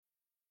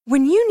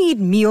When you need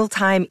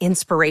mealtime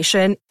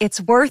inspiration,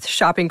 it's worth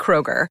shopping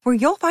Kroger, where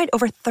you'll find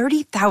over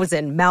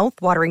 30,000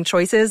 mouth-watering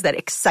choices that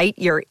excite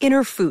your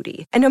inner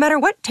foodie. And no matter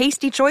what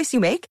tasty choice you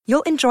make,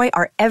 you'll enjoy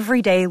our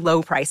everyday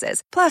low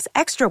prices, plus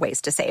extra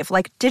ways to save,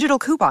 like digital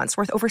coupons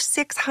worth over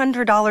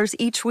 $600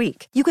 each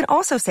week. You can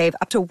also save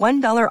up to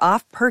 $1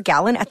 off per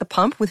gallon at the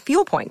pump with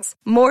fuel points.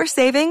 More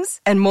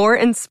savings and more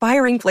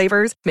inspiring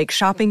flavors make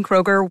shopping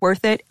Kroger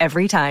worth it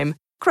every time.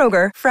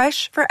 Kroger,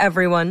 fresh for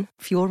everyone.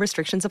 Fuel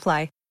restrictions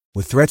apply.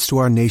 With threats to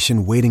our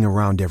nation waiting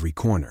around every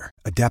corner,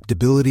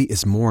 adaptability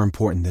is more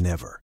important than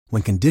ever.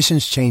 When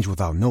conditions change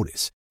without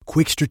notice,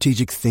 quick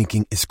strategic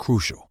thinking is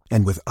crucial.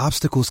 And with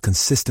obstacles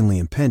consistently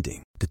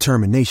impending,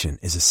 determination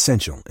is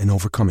essential in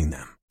overcoming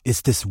them.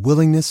 It's this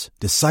willingness,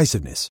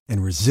 decisiveness,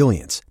 and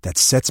resilience that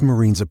sets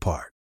Marines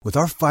apart. With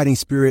our fighting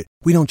spirit,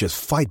 we don't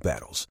just fight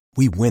battles,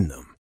 we win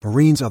them.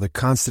 Marines are the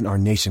constant our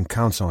nation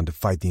counts on to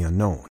fight the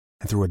unknown.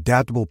 And through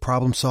adaptable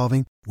problem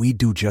solving, we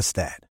do just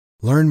that.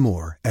 Learn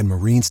more at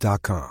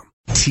Marines.com.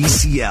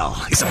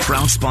 TCL is a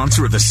proud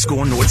sponsor of the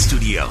Score North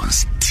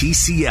Studios.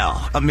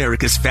 TCL,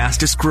 America's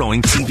fastest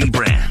growing TV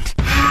brand.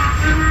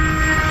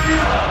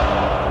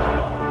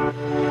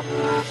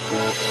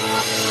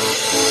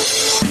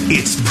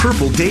 It's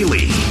Purple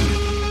Daily.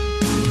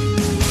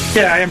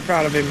 Yeah, I am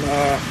proud of him.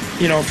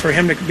 For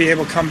him to be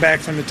able to come back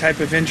from the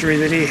type of injury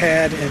that he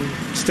had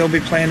and still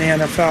be playing the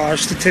NFL. Our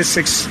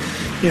statistics,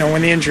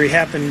 when the injury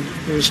happened,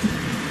 it was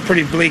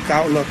pretty bleak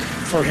outlook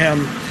for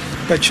him.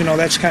 But,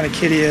 that's kind of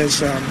kid he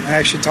is. I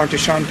actually talked to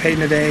Sean Payton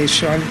today.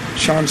 Sean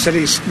said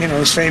he's,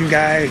 the same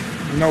guy,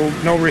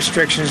 no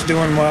restrictions,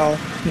 doing well,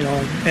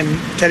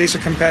 and Teddy's a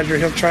competitor.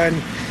 He'll try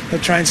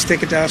and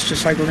stick it to us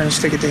just like we're going to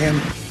stick it to him.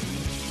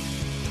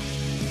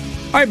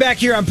 All right, back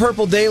here on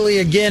Purple Daily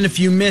again. If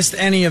you missed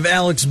any of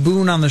Alex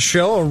Boone on the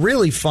show, a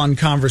really fun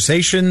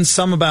conversation.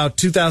 Some about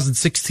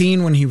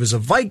 2016 when he was a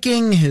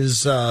Viking,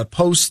 his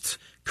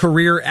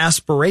post-career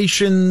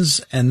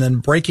aspirations, and then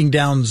breaking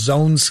down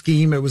zone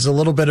scheme. It was a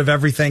little bit of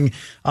everything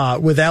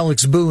with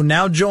Alex Boone.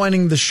 Now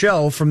joining the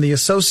show from the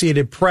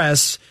Associated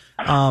Press,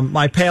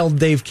 my pal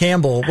Dave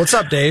Campbell. What's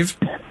up, Dave?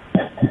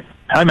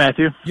 Hi,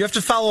 Matthew. You have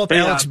to follow up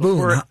Alex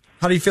Boone.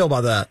 How do you feel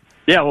about that?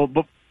 Yeah,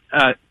 well,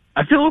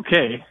 I feel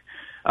okay.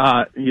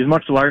 He's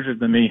much larger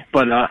than me,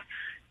 but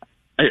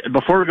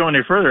before we go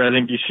any further, I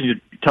think you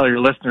should tell your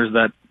listeners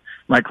that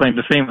my claim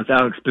to fame with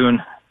Alex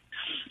Boone,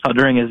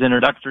 during his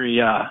introductory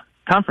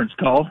conference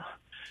call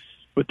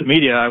with the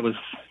media, I was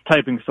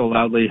typing so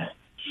loudly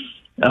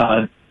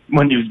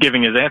when he was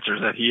giving his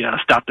answers that he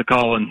stopped the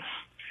call and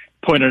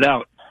pointed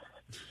out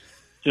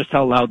just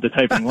how loud the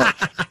typing was.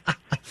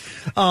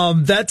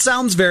 That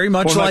sounds very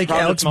much like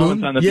Alex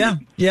Boone.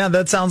 Yeah,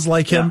 that sounds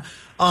like him.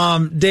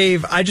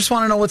 Dave, I just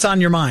want to know what's on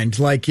your mind.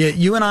 Like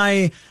you and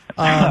I,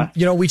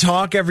 we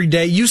talk every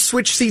day. You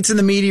switch seats in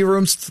the media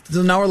rooms.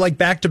 Now we're like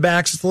back to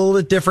backs. It's a little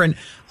bit different.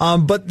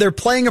 But they're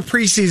playing a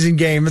preseason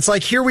game. It's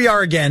like, here we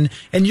are again.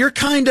 And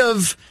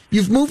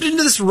you've moved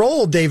into this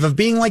role, Dave, of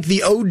being like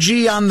the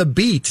OG on the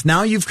beat.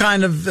 Now you're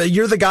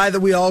the guy that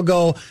we all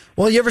go,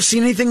 well, you ever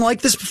seen anything like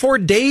this before,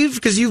 Dave?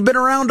 Because you've been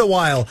around a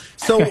while.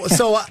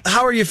 So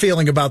how are you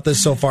feeling about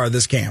this so far,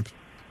 this camp?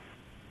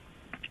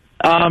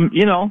 I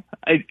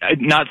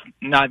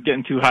not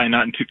getting too high,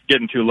 not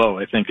getting too low,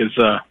 I think is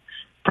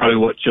probably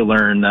what you'll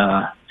learn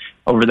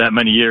over that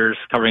many years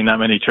covering that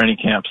many training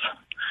camps.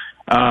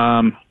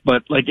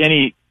 But like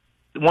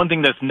one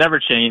thing that's never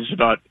changed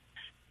about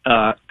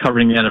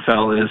covering the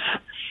NFL is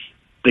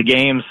the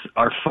games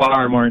are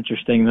far more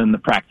interesting than the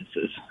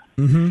practices.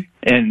 Mm-hmm.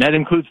 And that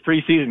includes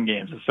preseason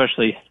games,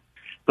 especially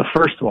the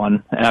first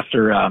one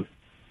after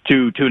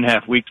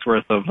 2.5 weeks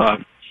worth of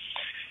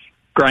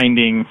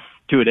grinding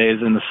 2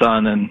 days in the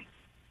sun and,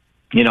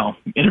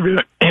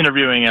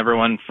 interviewing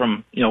everyone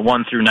from,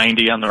 1 through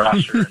 90 on the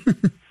roster,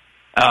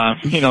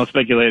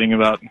 speculating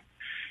about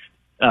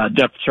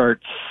depth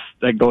charts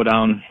that go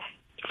down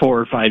 4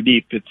 or 5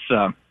 deep.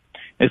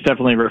 It's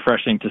definitely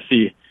refreshing to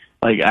see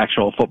like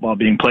actual football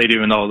being played,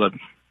 even though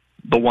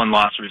the one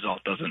loss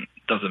result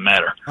doesn't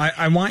matter.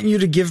 I want you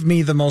to give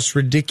me the most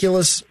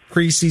ridiculous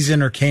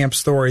preseason or camp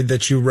story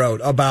that you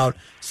wrote about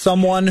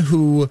someone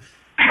who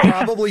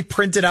probably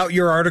printed out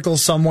your article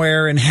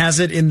somewhere and has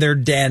it in their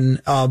den,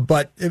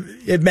 but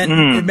it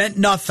meant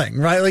nothing,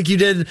 right? Like you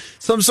did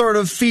some sort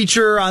of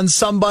feature on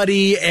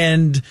somebody,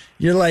 and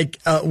you're like,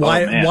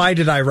 why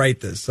did I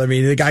write this? I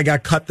mean, the guy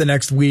got cut the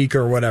next week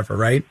or whatever,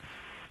 right?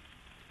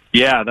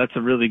 Yeah, that's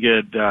a really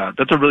good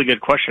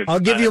question. I'll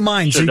give you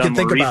mine so you can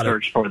think about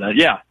it. For that.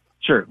 Yeah,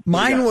 sure.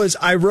 Mine was,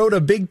 I wrote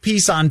a big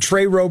piece on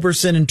Trey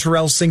Roberson and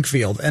Terrell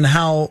Sinkfield and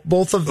how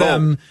both of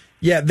them,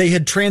 they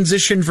had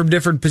transitioned from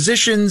different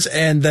positions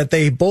and that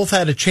they both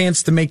had a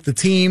chance to make the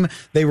team.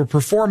 They were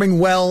performing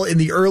well in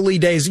the early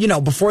days,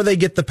 before they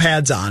get the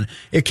pads on.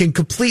 It can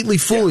completely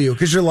fool you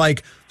because you're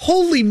like,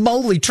 Holy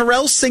moly,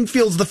 Terrell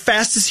Sinkfield's the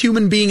fastest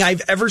human being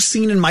I've ever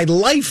seen in my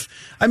life.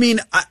 I mean,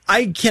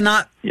 I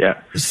cannot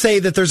say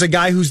that there's a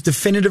guy who's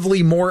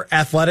definitively more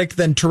athletic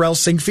than Terrell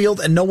Sinkfield,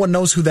 and no one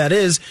knows who that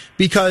is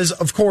because,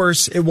 of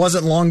course, it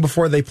wasn't long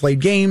before they played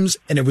games,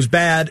 and it was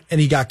bad, and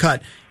he got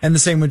cut. And the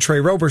same with Trey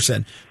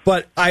Roberson.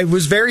 But I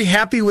was very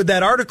happy with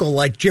that article.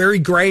 Like, Jerry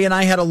Gray and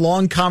I had a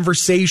long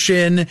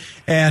conversation,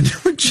 and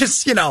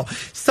just,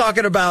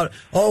 talking about,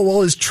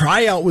 his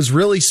tryout was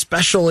really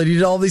special, and he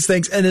did all these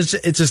things, and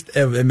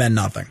it meant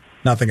nothing.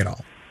 Nothing at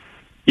all.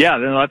 Yeah,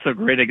 that's a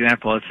great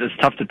example. It's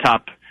tough to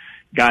top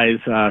guys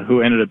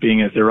who ended up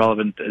being as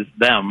irrelevant as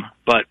them.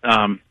 But,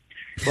 I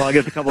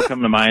guess a couple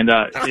come to mind.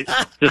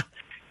 Just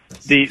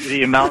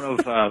the amount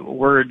of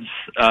words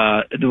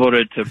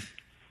devoted to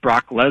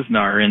Brock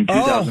Lesnar in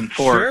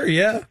 2004. Sure,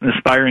 yeah. An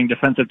aspiring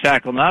defensive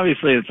tackle. And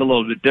obviously, it's a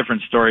little bit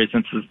different story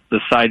since it's the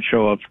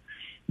sideshow of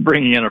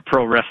bringing in a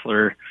pro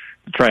wrestler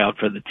to try out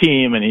for the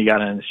team, and he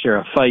got in a share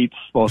of fights,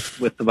 both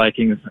with the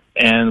Vikings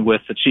and with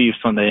the Chiefs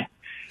when they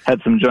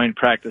had some joint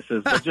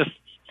practices. But just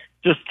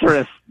sort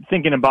of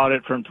thinking about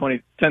it from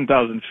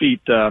 10,000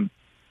 feet,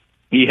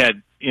 he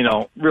had,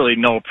 really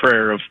no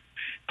prayer of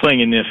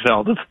playing in the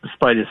NFL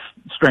despite his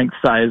strength,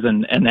 size,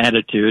 and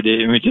attitude.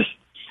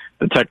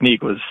 The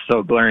technique was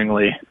so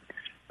glaringly,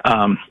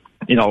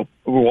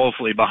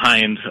 woefully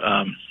behind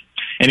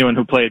anyone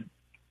who played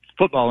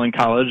football in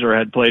college or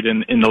had played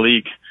in the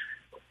league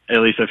at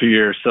least a few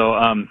years. So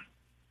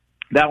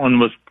that one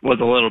was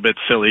a little bit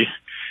silly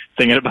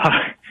thinking about.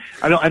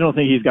 I don't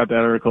think he's got that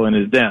article in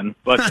his den,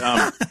 but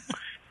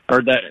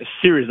or that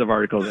series of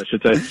articles, I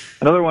should say.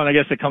 Another one, I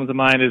guess, that comes to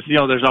mind is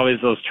there's always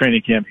those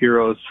training camp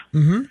heroes.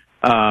 Mm-hmm.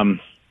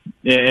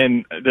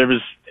 And there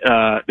was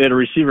they had a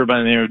receiver by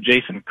the name of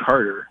Jason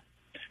Carter,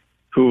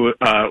 who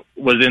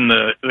was in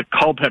the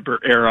Culpepper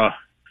era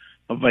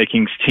of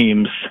Vikings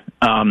teams.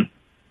 And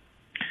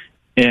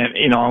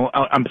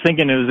I'm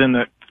thinking it was in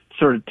the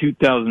sort of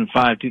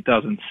 2005,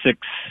 2006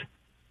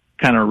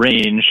 kind of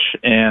range.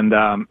 And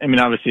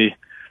obviously,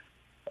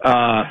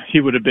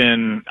 he would have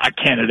been a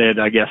candidate,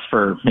 I guess,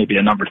 for maybe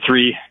a number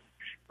 3,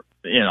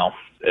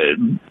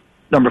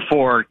 number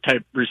 4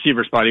 type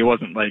receiver spot. He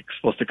wasn't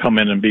supposed to come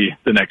in and be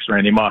the next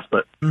Randy Moss,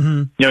 but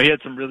mm-hmm. He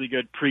had some really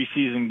good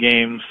preseason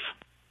games,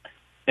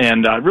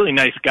 and a really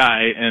nice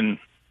guy. And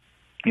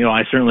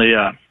I certainly,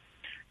 I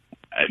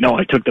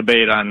took the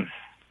bait on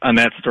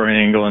that story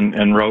angle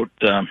and wrote,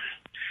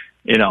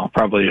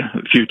 probably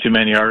a few too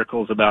many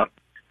articles about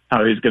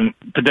how he's going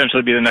to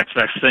potentially be the next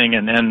best thing,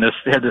 and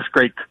had this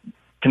great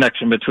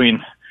connection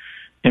between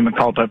him and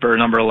Culpepper,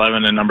 number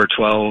 11 and number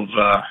 12.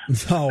 I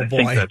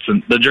think that's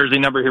the jersey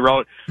number he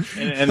wrote.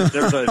 And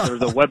there was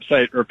a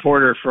website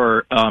reporter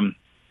for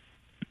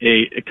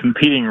a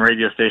competing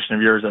radio station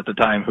of yours at the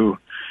time who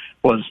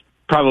was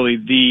probably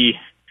he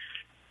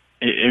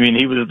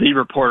was the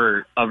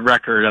reporter of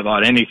record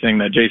about anything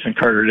that Jason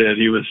Carter did.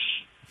 He was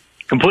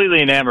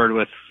completely enamored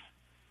with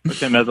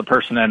him as a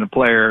person and a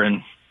player,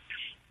 and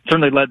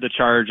certainly led the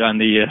charge on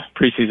the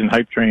preseason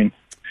hype train.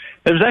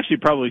 It was actually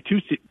probably two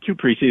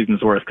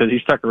preseasons worth because he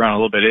stuck around a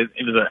little bit. It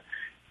was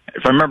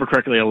if I remember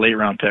correctly, a late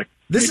round pick.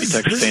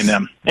 Texas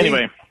A&M.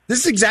 Anyway, this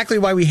is exactly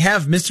why we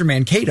have Mr.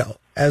 Mankato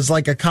as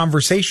a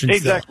conversation.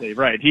 Exactly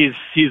right.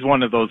 He's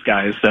one of those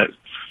guys that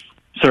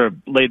sort of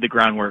laid the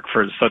groundwork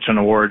for such an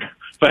award.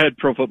 If I had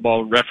Pro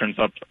Football Reference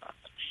up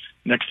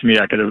next to me,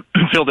 I could have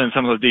filled in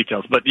some of those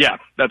details. But yeah,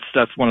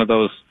 that's one of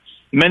those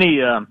many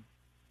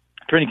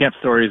training camp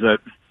stories that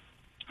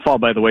fall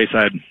by the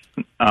wayside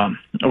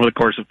over the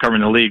course of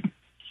covering the league.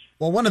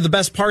 Well, one of the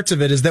best parts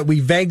of it is that we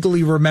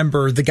vaguely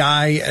remember the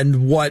guy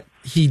and what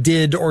he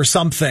did or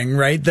something,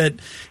 right? That,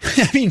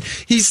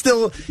 he's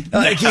still,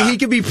 he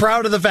could be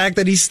proud of the fact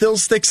that he still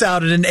sticks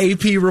out in an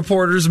AP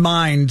reporter's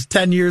mind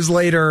 10 years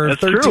later, or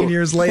 13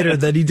 years later,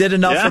 that he did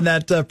enough in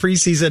that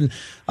preseason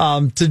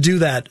to do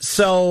that.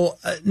 So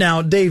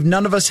now, Dave,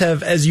 none of us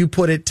have, as you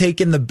put it,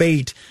 taken the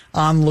bait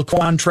on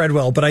Laquan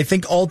Treadwell, but I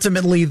think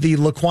ultimately the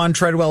Laquan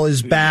Treadwell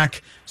is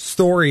back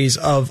stories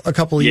of a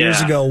couple of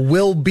years ago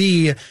will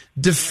be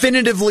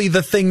definitively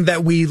the thing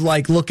that we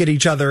look at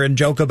each other and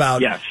joke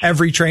about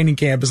every training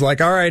camp is all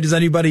right, is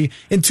anybody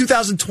in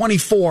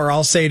 2024,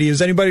 I'll say to you,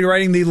 is anybody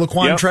writing the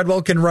Laquan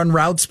Treadwell can run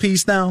routes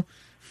piece now?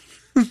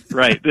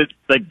 Right. This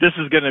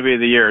is going to be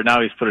the year.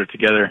 Now he's put it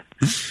together.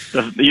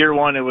 The year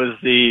one, it was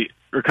the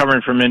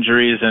recovering from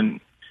injuries and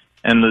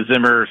the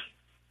Zimmer,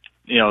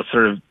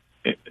 sort of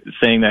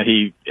saying that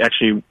he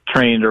actually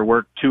trained or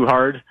worked too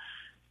hard.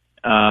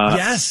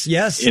 Yes.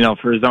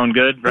 For his own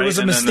good. Right? It was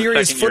a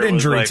mysterious foot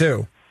injury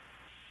too.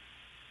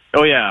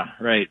 Oh yeah,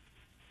 right.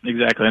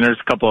 Exactly. And there's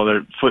a couple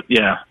other foot.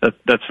 Yeah,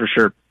 that's for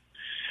sure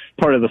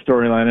part of the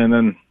storyline.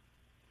 And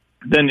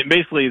then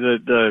basically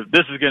the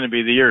this is going to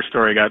be the year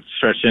story got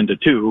stretched into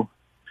 2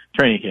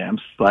 training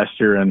camps last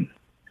year and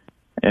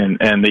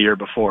the year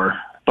before.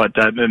 But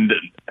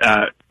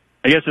I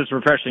guess it's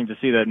refreshing to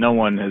see that no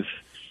one has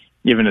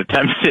even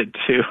attempted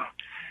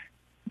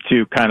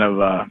to kind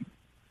of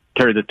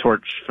carry the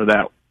torch for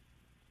that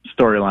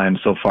storyline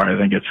so far. I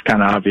think it's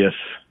kind of obvious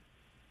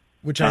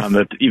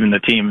that even the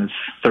team has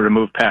sort of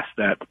moved past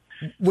that.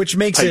 Which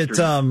makes it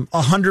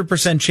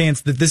 100% chance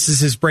that this is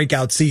his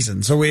breakout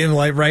season. So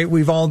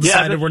we've all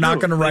decided we're not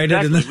going to write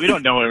it. We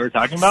don't know what we're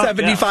talking about.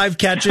 75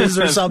 catches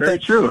or something. Very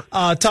true.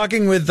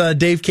 Talking with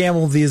Dave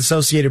Campbell of the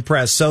Associated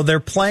Press. So they're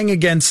playing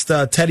against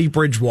Teddy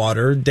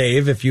Bridgewater,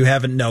 Dave, if you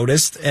haven't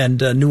noticed, and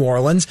New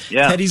Orleans.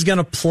 Yeah. Teddy's going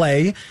to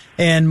play.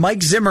 And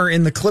Mike Zimmer,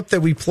 in the clip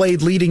that we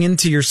played leading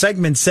into your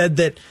segment, said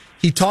that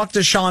he talked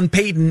to Sean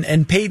Payton,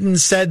 and Payton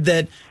said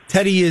that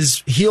Teddy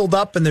is healed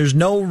up and there's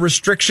no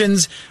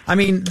restrictions. I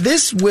mean,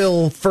 this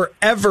will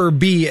forever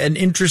be an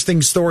interesting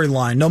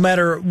storyline, no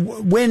matter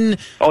when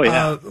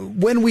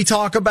we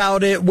talk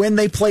about it, when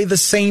they play the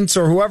Saints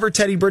or whoever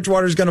Teddy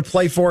Bridgewater is going to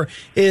play for,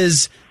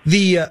 is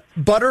the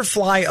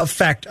butterfly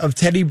effect of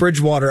Teddy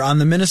Bridgewater on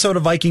the Minnesota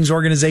Vikings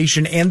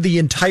organization and the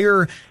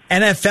entire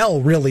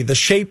NFL, really. The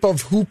shape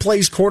of who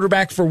plays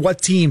quarterback for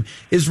what team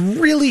is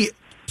really,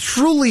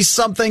 truly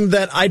something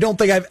that I don't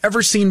think I've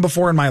ever seen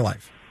before in my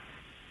life.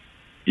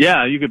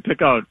 Yeah, you could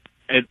pick out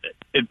at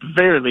the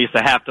very least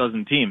a half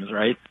dozen teams,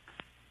 right?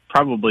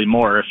 Probably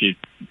more if you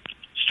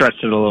stretch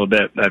it a little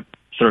bit.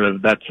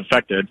 That's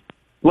affected.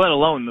 Let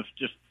alone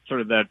just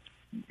sort of that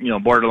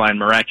borderline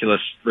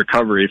miraculous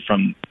recovery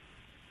from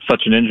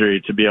such an injury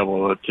to be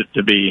able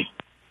to be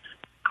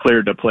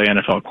cleared to play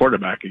NFL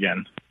quarterback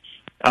again.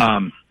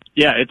 That's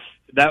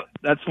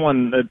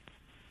one that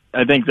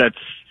I think that's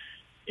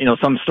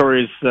some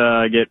stories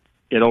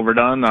get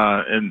overdone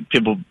and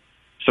people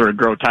sort of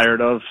grow tired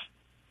of.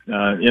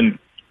 In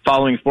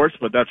following sports,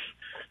 but I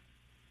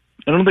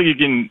don't think you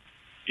can,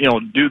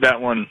 do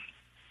that one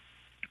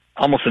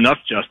almost enough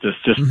justice.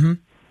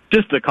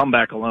 Just the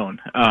comeback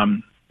alone.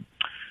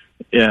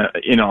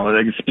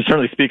 It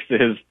certainly speaks to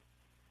his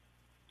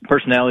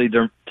personality,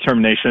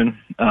 determination,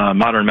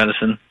 modern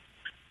medicine.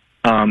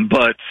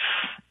 I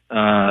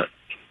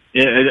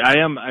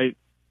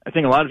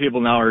think a lot of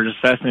people now are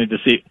just fascinated to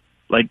see,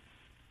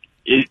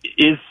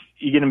 is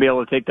you going to be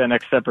able to take that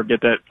next step or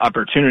get that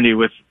opportunity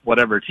with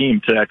whatever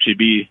team to actually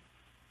be,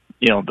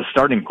 the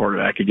starting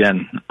quarterback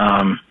again?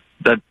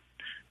 That's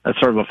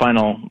sort of a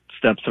final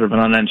step, sort of an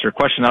unanswered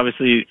question.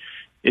 Obviously,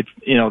 it's,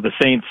 the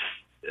Saints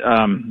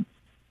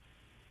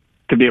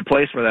could be a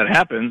place where that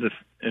happens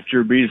if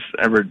Drew Brees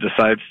ever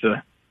decides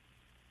to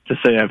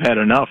say I've had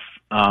enough.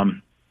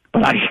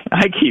 But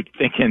I keep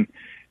thinking,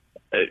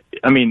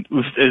 as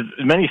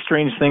many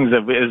strange things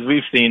as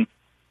we've seen,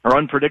 or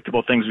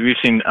unpredictable things we've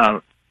seen,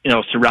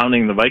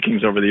 surrounding the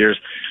Vikings over the years,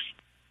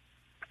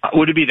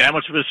 would it be that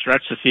much of a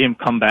stretch to see him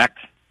come back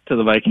to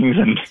the Vikings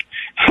and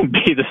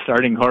be the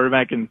starting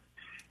quarterback in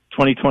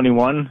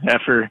 2021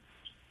 after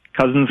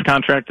Cousins'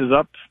 contract is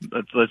up?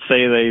 Let's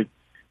say they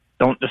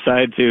don't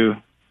decide to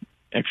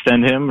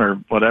extend him or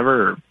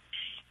whatever.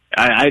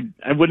 I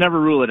would never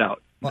rule it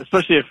out,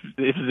 especially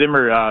if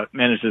Zimmer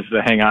manages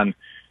to hang on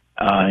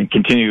and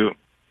continue,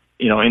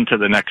 into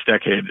the next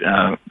decade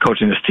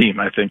coaching this team.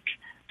 I think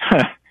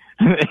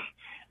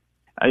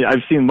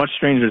I've seen much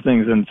stranger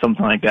things than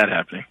something like that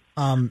happening.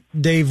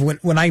 Dave,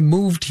 when I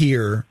moved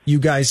here, you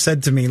guys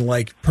said to me,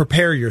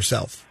 prepare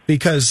yourself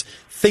because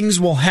things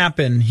will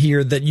happen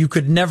here that you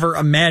could never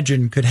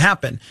imagine could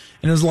happen.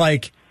 And it was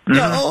like,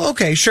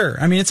 okay, sure.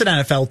 I mean, it's an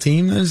NFL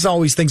team. There's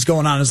always things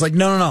going on. It's like,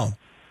 no.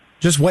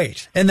 Just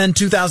wait. And then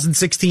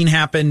 2016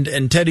 happened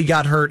and Teddy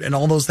got hurt and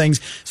all those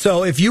things.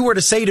 So if you were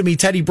to say to me,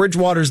 Teddy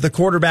Bridgewater's the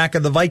quarterback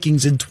of the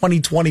Vikings in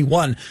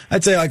 2021,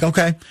 I'd say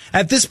okay.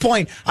 At this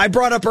point, I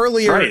brought up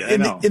earlier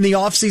in the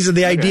offseason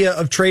the idea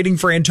of trading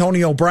for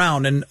Antonio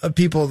Brown and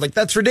people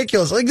that's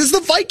ridiculous. It's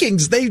the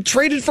Vikings. They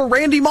traded for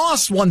Randy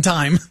Moss one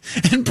time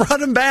and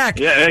brought him back.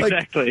 Yeah,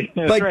 exactly.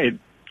 That's right.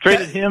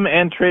 Traded him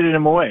and traded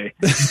him away.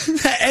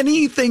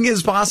 Anything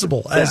is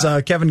possible, as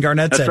Kevin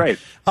Garnett said.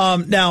 That's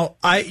right. Now,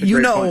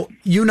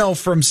 you know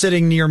from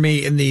sitting near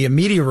me in the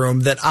media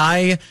room that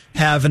I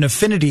have an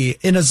affinity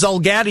in a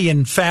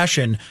Zulgadian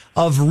fashion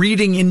of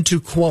reading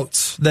into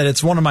quotes. That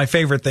it's one of my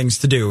favorite things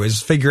to do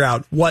is figure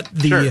out what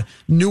the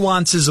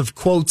nuances of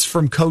quotes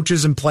from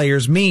coaches and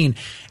players mean.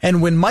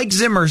 And when Mike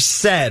Zimmer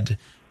said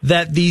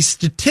that the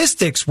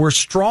statistics were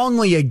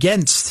strongly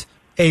against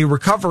a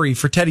recovery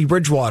for Teddy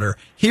Bridgewater,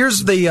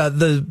 here's the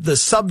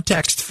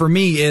subtext for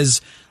me is,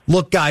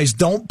 look, guys,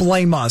 don't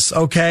blame us,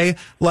 okay?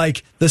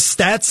 The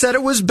stats said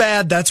it was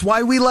bad. That's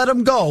why we let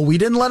him go. We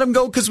didn't let him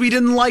go because we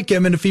didn't like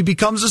him. And if he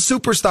becomes a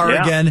superstar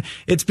again,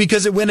 it's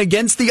because it went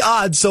against the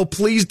odds. So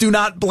please do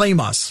not blame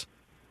us.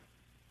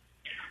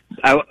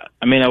 I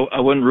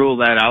wouldn't rule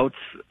that out.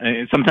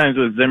 Sometimes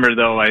with Zimmer,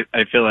 though,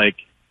 I feel like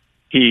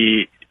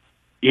he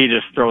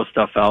just throws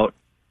stuff out.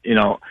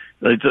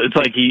 It's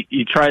like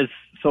he tries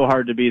so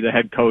hard to be the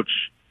head coach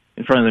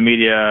in front of the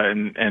media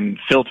and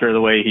filter the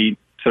way he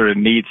sort of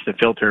needs to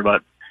filter,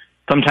 but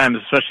sometimes,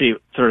 especially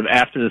sort of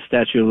after the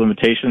statute of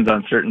limitations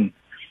on certain,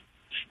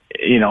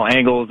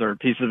 angles or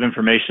pieces of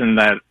information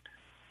that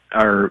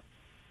are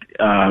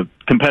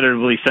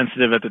competitively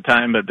sensitive at the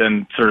time, but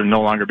then sort of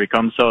no longer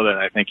become so, that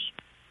I think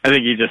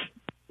he just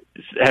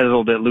has a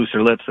little bit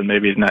looser lips, and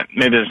maybe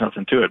there's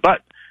nothing to it.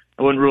 But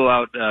I wouldn't rule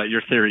out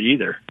your theory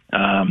either.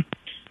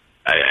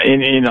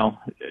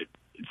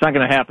 it's not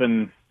going to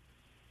happen.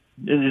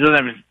 He doesn't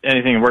have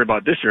anything to worry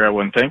about this year, I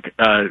wouldn't think,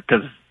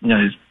 because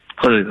he's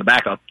clearly the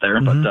backup there.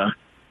 Mm-hmm.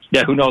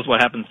 But who knows what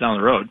happens down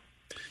the road?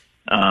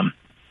 The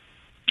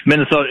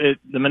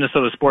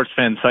Minnesota sports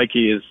fan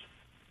psyche is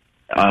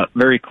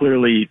very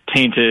clearly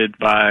tainted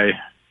by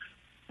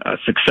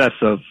success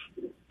of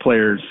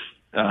players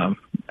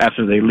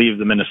after they leave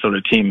the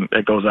Minnesota team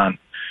that goes on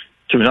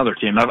to another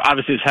team.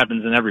 Obviously, this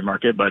happens in every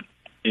market, but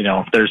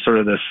there's sort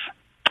of this,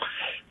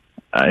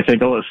 I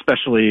think,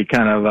 especially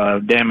kind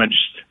of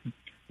damaged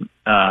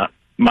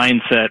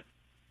mindset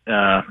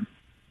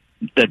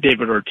that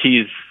David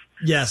Ortiz,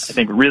 yes, I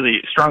think,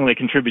 really strongly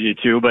contributed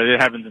to. But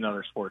it happens in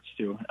other sports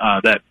too.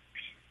 That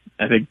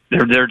I think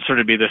there'd sort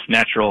of be this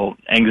natural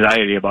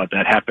anxiety about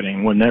that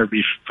happening. Wouldn't there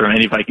be for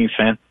any Vikings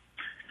fan?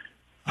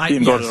 See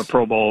him go to the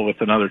Pro Bowl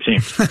with another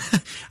team.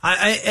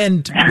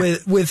 And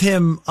with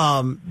him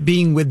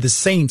being with the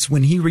Saints,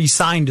 when he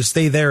re-signed to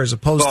stay there as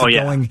opposed to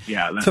going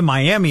to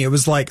Miami, it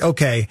was like,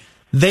 okay,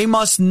 they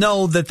must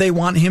know that they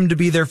want him to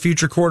be their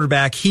future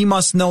quarterback. He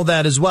must know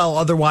that as well.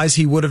 Otherwise,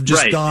 he would have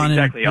just gone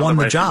and won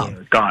the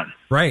job. Gone.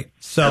 Right.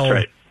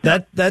 So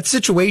that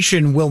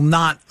situation will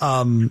not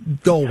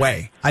go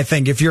away, I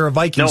think, if you're a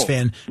Vikings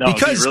fan. No,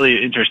 because it's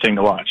really interesting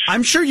to watch.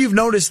 I'm sure you've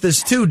noticed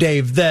this too,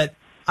 Dave, that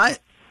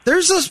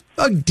there's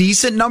a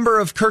decent number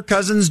of Kirk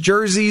Cousins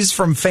jerseys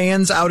from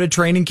fans out at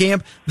training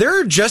camp. There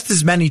are just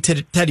as many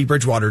Teddy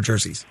Bridgewater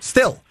jerseys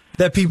still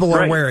that people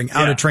are wearing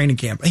out at training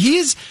camp. He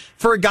is,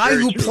 for a guy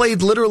who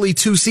played literally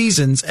 2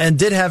 seasons and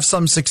did have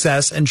some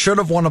success and should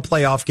have won a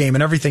playoff game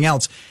and everything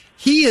else,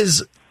 he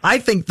is, I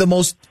think, the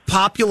most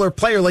popular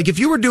player. Like, if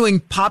you were doing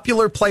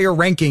popular player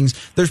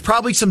rankings, there's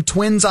probably some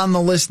Twins on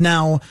the list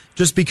now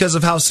just because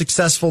of how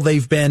successful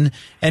they've been,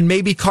 and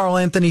maybe Karl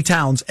Anthony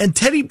Towns. And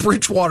Teddy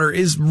Bridgewater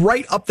is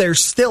right up there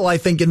still, I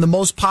think, in the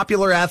most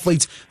popular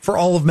athletes for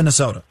all of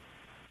Minnesota.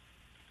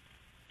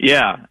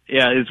 Yeah,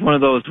 it's one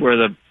of those where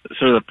the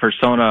sort of the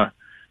persona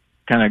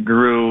kind of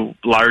grew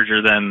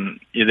larger than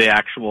the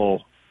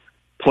actual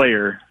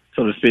player,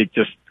 so to speak.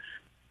 Just,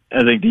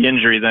 I think the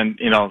injury then,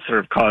 sort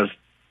of caused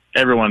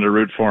everyone to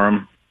root for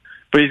him.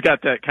 But he's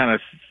got that kind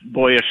of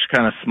boyish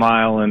kind of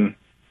smile and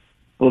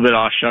a little bit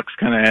aw shucks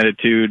kind of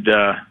attitude,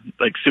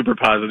 like super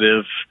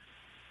positive.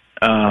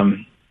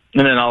 And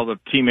then all the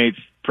teammates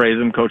praise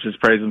him, coaches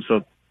praise him,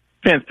 so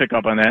fans pick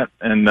up on that.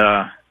 And,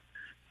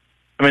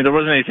 there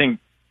wasn't anything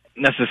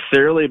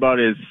necessarily about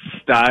his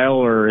style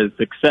or his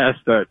success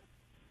that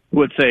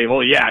would say,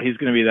 well, yeah, he's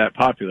going to be that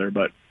popular.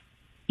 But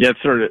yeah,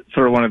 it's sort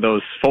of one of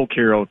those folk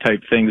hero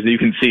type things that you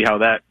can see how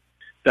that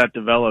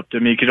developed. I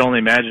mean, you could only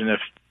imagine if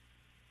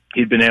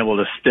he'd been able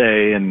to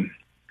stay and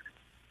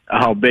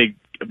how big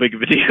of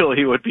a deal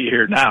he would be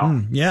here now.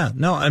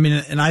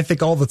 And I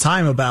think all the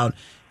time about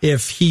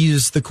if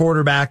he's the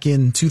quarterback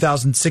in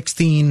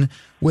 2016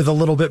 with a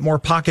little bit more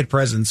pocket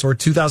presence, or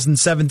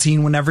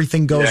 2017 when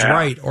everything goes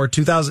right, or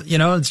 2000,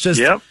 it's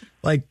just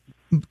like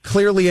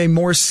clearly a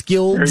more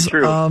skilled,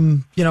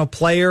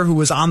 player who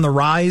was on the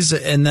rise.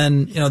 And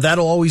then,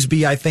 that'll always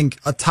be, I think,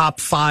 a top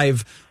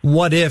 5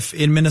 what if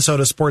in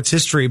Minnesota sports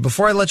history.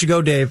 Before I let you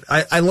go, Dave,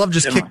 I love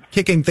just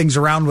kicking things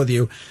around with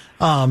you.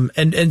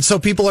 And so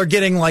people are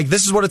getting like,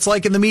 this is what it's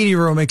like in the media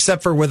room,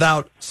 except for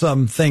without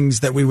some things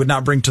that we would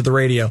not bring to the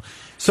radio.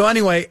 So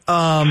anyway,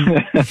 and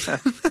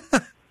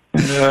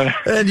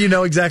you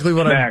know exactly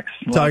what I'm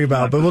talking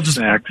about, but we'll just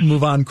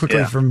move on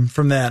quickly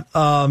from that.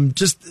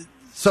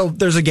 So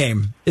there's a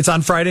game. It's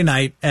on Friday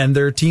night, and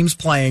there are teams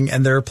playing,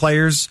 and there are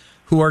players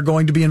who are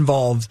going to be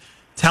involved.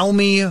 Tell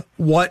me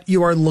what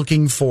you are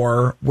looking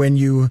for when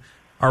you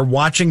are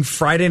watching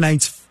Friday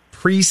night's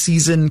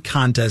preseason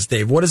contest,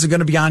 Dave. What is it going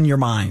to be on your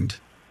mind?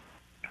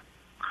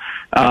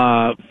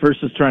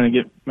 First is trying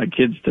to get my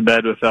kids to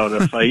bed without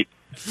a fight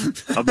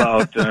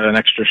about an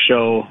extra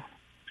show,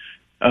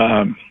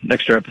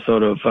 extra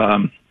episode of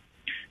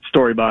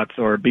Storybots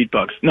or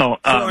Beatbugs. No.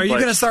 So are you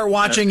going to start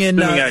watching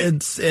when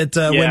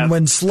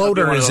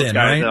Sloter is in,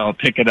 right? I'll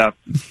pick it up.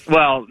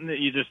 Well,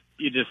 you just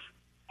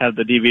have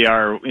the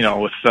DVR,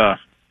 with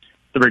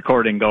the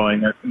recording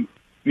going.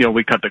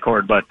 We cut the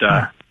cord, but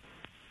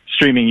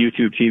streaming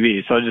YouTube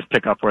TV. So I just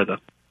pick up where the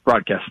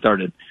broadcast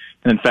started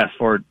and then fast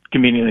forward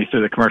conveniently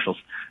through the commercials.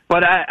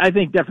 But I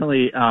think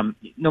definitely,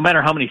 no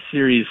matter how many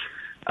series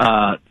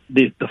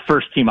the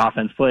first team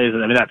offense plays,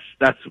 I mean,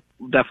 that's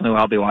definitely what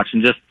I'll be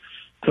watching. Just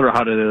sort of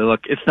how do they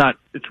look. It's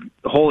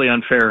wholly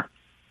unfair,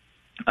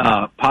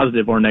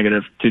 positive or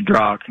negative, to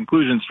draw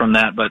conclusions from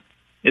that, but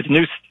it's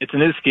a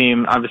new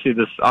scheme. Obviously,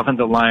 this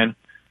offensive line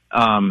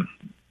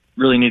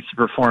really needs to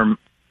perform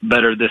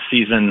better this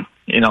season.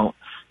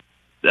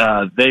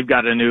 They've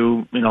got a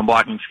new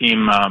blocking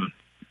scheme.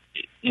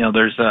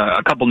 There's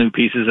a couple new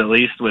pieces at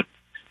least with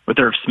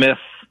Irv Smith,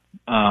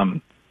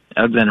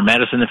 Alexander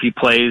Madison if he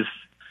plays,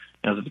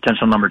 the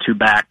potential number 2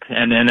 back,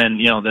 and then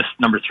this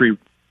number 3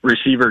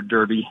 receiver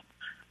derby.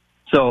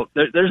 So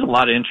there's a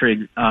lot of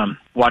intrigue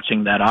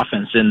watching that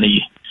offense in the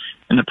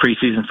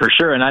preseason for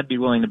sure, and I'd be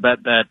willing to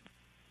bet that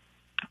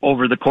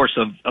over the course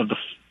of the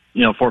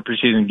 4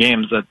 preseason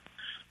games that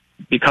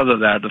because of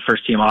that, the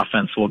first team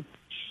offense will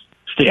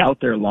stay out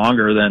there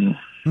longer than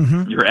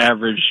your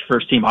average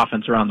first team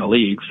offense around the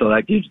league. So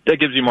that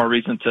gives you more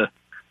reason to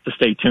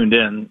stay tuned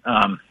in.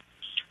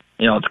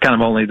 It's kind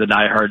of only the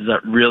diehards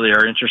that really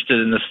are interested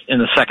in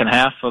the second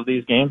half of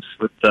these games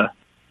with the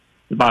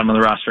bottom of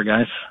the roster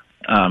guys.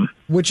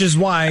 Which is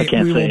why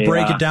we will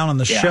break it down on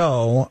the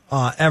show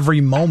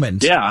every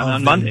moment. Yeah,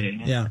 on Monday.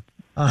 Yeah.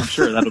 I'm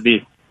sure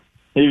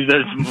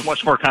there's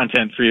much more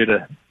content for you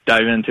to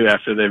dive into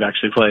after they've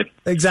actually played.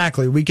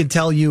 Exactly. We could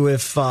tell you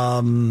if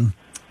who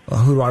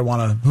do I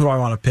want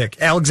to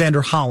pick?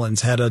 Alexander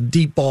Hollins had a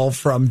deep ball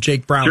from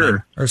Jake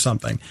Browning or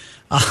something.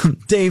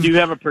 Dave, do you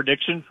have a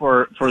prediction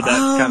for that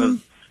kind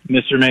of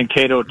Mr.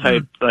 Mankato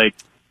type like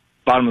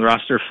bottom of the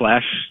roster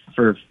flash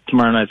for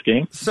tomorrow night's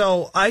game?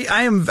 So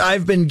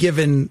I've been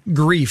given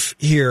grief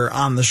here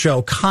on the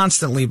show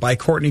constantly by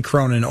Courtney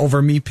Cronin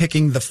over me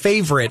picking the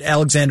favorite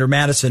Alexander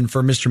Madison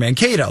for Mr.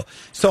 Mankato.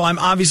 So I'm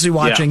obviously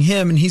watching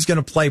him, and he's going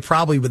to play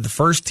probably with the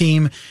first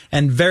team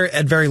and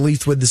at very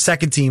least with the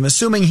second team,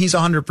 assuming he's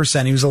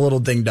 100%. He was a little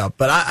dinged up,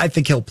 but I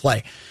think he'll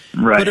play.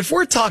 Right. But if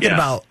we're talking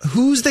about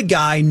who's the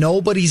guy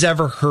nobody's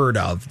ever heard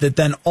of that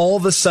then all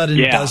of a sudden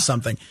does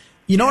something,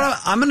 you know what?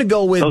 I'm going to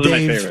go with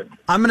Dave.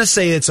 I'm going to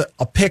say it's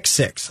a pick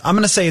six. I'm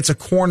going to say it's a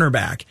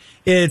cornerback.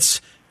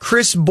 It's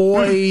Chris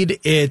Boyd.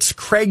 It's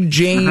Craig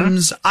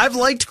James. I've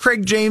liked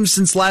Craig James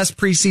since last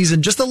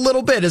preseason just a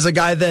little bit as a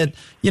guy that,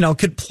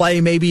 could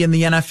play maybe in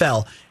the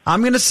NFL.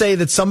 I'm going to say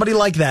that somebody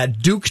like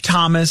that, Duke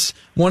Thomas,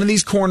 one of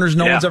these corners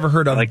no one's ever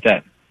heard of, like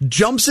that,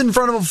 jumps in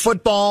front of a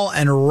football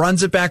and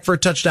runs it back for a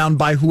touchdown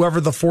by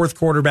whoever the fourth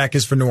quarterback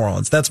is for New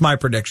Orleans. That's my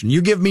prediction.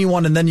 You give me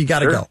one, and then you got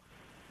to go.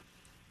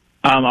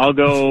 I'll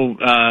go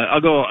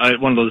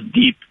one of those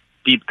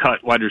deep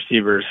cut wide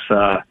receivers,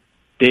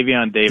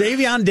 Davion Davis.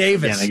 Davion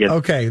Davis.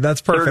 Okay,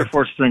 that's perfect. Third or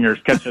fourth stringers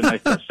catch a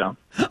nice touchdown.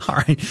 All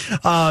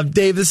right,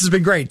 Dave, this has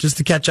been great. Just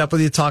to catch up with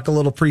you, talk a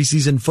little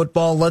preseason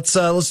football. Let's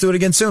do it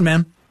again soon,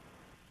 man.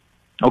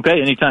 Okay,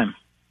 anytime.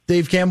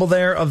 Dave Campbell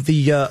there of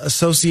the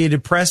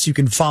Associated Press. You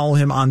can follow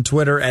him on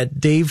Twitter at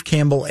Dave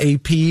Campbell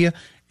AP.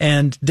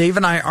 And Dave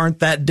and I aren't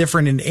that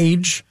different in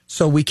age,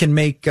 so we can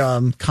make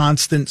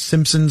constant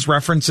Simpsons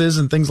references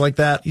and things like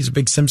that. He's a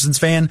big Simpsons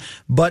fan,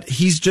 but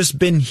he's just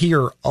been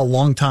here a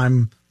long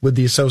time with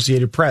the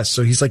Associated Press,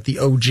 so he's like the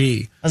OG.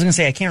 I was going to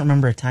say, I can't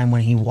remember a time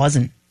when he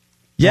wasn't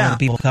one of the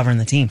people covering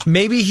the team.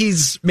 Maybe he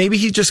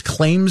just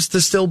claims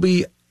to still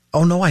be.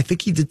 Oh no, I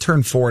think he did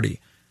turn 40.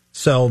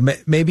 So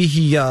maybe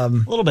he a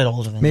little bit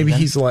older than maybe me.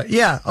 He's like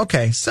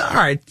okay. So all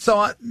right,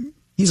 so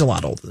he's a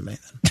lot older than me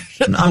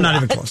then. I'm not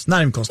even close.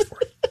 Not even close to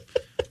 40.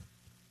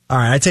 All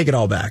right, I take it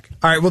all back.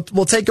 All right,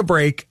 we'll take a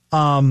break.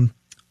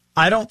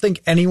 I don't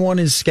think anyone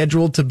is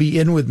scheduled to be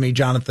in with me,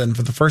 Jonathan,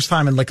 for the first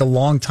time in like a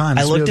long time.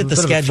 I looked at the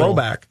schedule.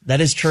 Throwback. That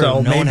is true.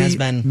 So no one has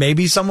been.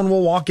 Maybe someone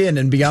will walk in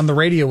and be on the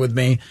radio with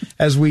me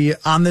as we,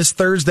 on this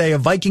Thursday, a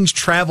Vikings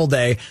travel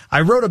day.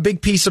 I wrote a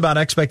big piece about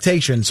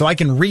expectations, so I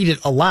can read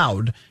it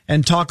aloud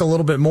and talk a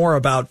little bit more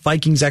about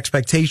Vikings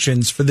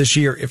expectations for this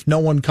year if no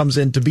one comes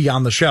in to be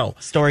on the show.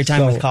 Story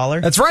time with caller?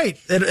 That's right.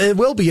 It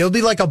will be. It'll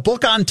be like a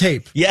book on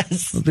tape.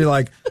 Yes. It'll be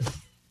like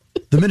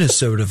the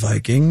Minnesota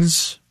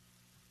Vikings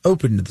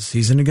opened the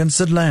season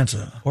against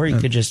Atlanta. Or you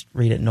could just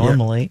read it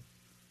normally.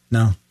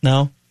 Yeah.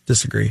 No?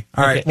 Disagree.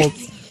 All right, we'll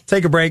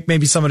take a break.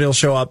 Maybe somebody will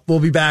show up. We'll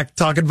be back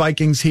talking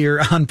Vikings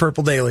here on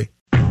Purple Daily.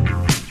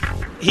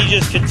 He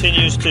just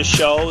continues to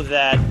show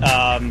that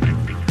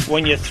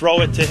when you throw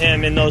it to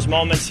him in those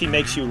moments, he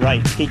makes you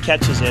right. He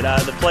catches it.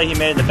 The play he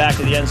made in the back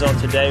of the end zone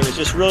today was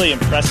just really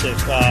impressive.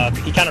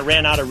 He kind of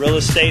ran out of real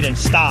estate and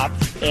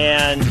stopped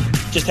and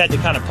just had to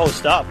kind of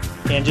post up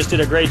and just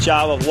did a great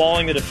job of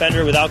walling the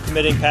defender without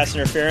committing pass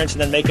interference and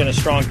then making a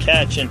strong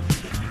catch. And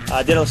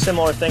did a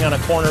similar thing on a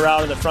corner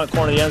route in the front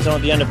corner of the end zone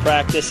at the end of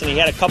practice, and he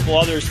had a couple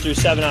others through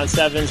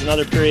 7-on-7s and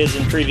other periods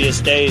in previous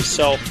days.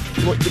 So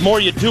the more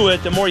you do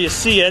it, the more you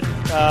see it,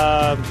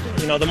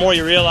 the more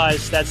you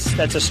realize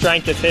that's a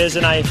strength of his.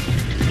 And I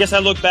guess I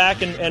look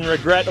back and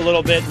regret a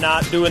little bit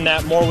not doing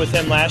that more with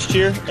him last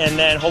year, and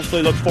then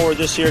hopefully look forward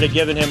this year to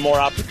giving him more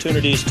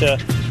opportunities to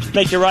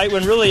make you right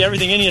when really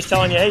everything in you is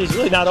telling you, hey, he's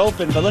really not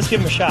open, but let's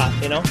give him a shot,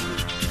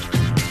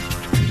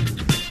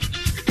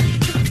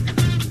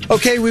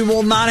 Okay, we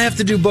will not have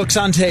to do books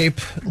on tape,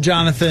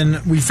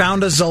 Jonathan. We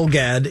found a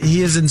Zulgad.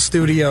 He is in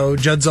studio,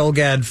 Judd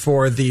Zulgad,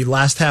 for the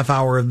last half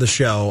hour of the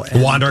show.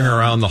 And, wandering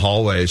around the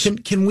hallways.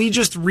 Can we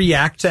just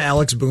react to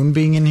Alex Boone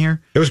being in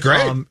here? It was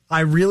great. I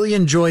really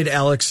enjoyed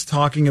Alex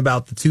talking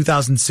about the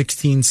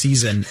 2016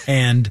 season,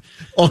 and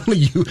only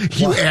you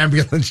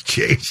ambulance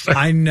chase.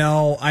 I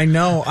know.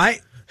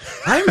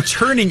 I'm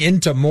turning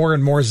into more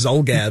and more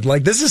Zulgad.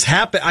 Like, this is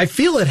I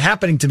feel it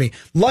happening to me.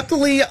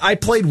 Luckily, I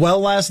played well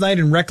last night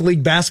in rec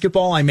league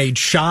basketball. I made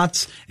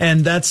shots,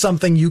 and that's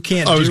something you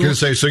can't do. I was going to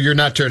say, so you're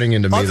not turning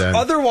into me then.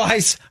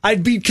 Otherwise,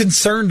 I'd be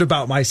concerned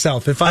about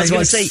myself if I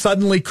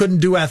suddenly couldn't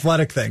do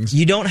athletic things.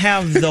 You don't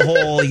have the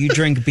whole you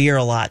drink beer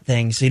a lot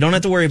thing, so you don't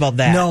have to worry about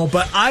that. No,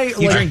 but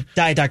you drink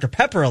Diet Dr.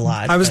 Pepper a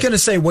lot. I was going to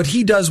say, what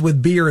he does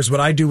with beer is what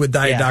I do with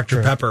Diet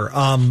Dr. Pepper.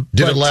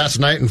 Did it last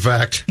night, in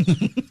fact.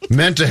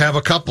 Meant to have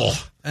a couple.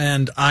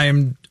 And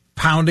I'm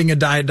pounding a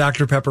Diet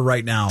Dr. Pepper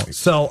right now.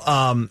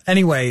 So,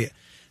 anyway,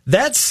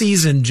 that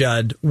season,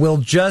 Judd, will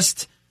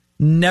just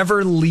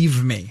never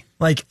leave me.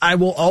 Like, I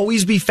will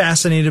always be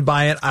fascinated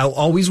by it. I'll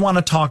always want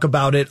to talk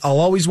about it. I'll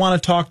always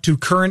want to talk to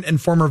current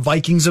and former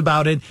Vikings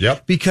about it.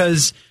 Yep.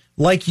 Because,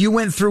 like you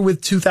went through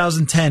with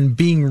 2010,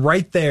 being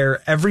right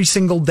there every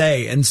single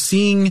day and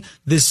seeing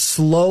this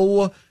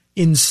slow,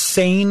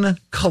 insane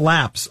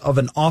collapse of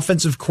an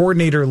offensive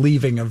coordinator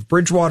leaving, of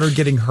Bridgewater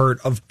getting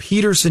hurt, of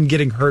Peterson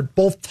getting hurt,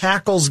 both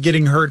tackles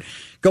getting hurt,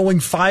 going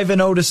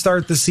 5-0 to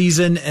start the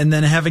season, and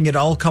then having it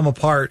all come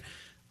apart.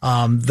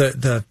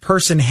 The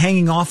person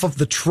hanging off of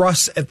the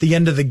truss at the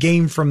end of the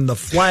game from the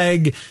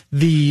flag,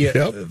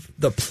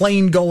 the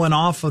plane going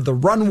off of the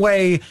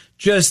runway,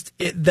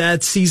 that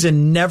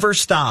season never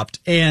stopped.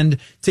 And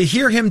to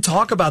hear him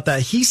talk about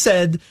that, he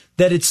said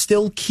that it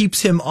still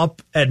keeps him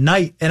up at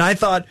night. And I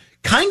thought,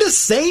 kind of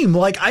same.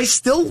 Like, I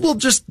still will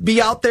just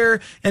be out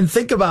there and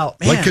think about,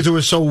 man. Like, because it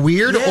was so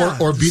weird,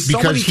 or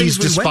because he's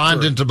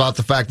despondent about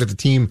the fact that the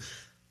team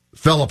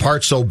fell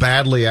apart so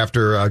badly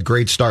after a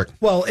great start.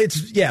 Well,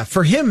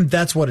 for him,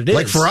 that's what it is.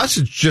 Like, for us,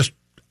 it's just,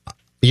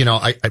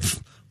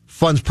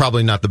 fun's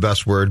probably not the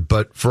best word,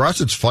 but for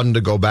us, it's fun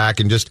to go back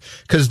and just,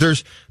 because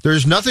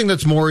there's nothing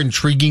that's more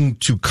intriguing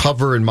to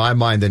cover in my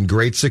mind than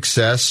great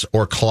success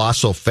or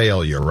colossal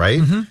failure, right?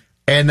 Mm-hmm.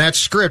 And that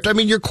script, I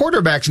mean, your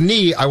quarterback's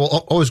knee, I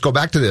will always go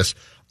back to this,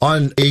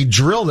 on a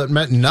drill that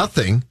meant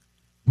nothing,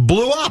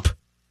 blew up.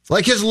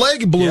 Like, his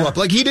leg blew up.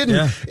 Like, he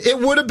didn't, it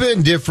would have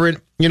been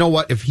different. You know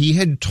what? If he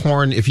had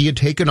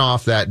taken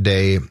off that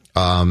day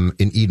in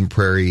Eden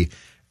Prairie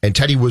and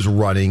Teddy was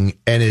running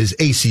and his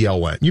ACL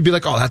went, you'd be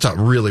like, oh, that's a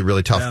really,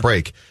 really tough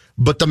break.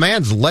 But the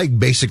man's leg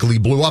basically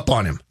blew up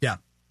on him. Yeah.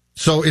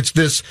 So it's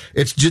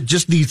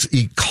just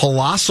these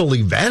colossal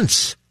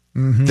events.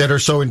 Mm-hmm. That are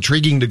so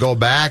intriguing to go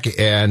back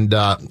and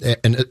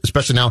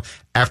especially now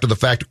after the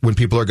fact when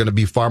people are going to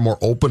be far more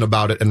open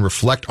about it and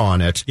reflect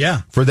on it.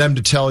 Yeah. For them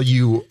to tell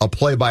you a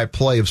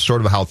play-by-play of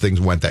sort of how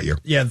things went that year.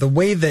 Yeah, the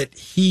way that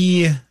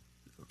he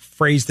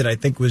phrased it, I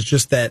think, was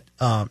just that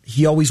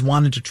he always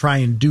wanted to try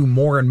and do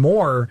more and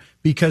more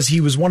because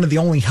he was one of the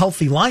only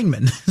healthy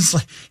linemen. It's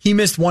like he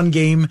missed one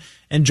game,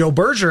 and Joe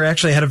Berger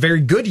actually had a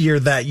very good year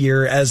that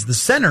year as the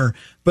center.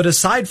 But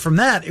aside from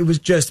that, it was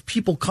just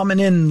people coming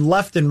in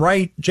left and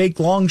right. Jake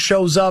Long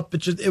shows up.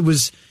 It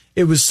was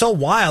so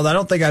wild. I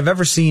don't think I've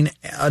ever seen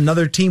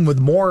another team with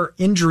more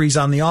injuries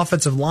on the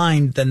offensive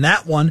line than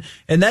that one.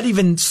 And that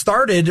even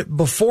started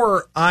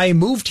before I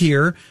moved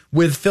here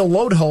with Phil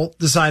Lodeholt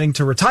deciding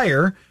to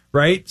retire.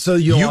 Right, so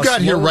you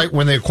got here right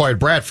when they acquired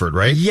Bradford,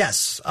 right?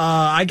 Yes,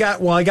 I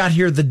got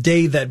here the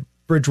day that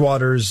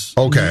Bridgewater's.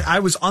 Okay, I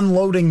was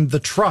unloading the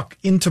truck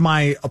into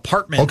my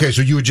apartment. Okay,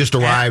 so you had just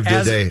arrived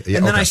the day,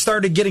 and then I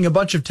started getting a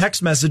bunch of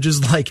text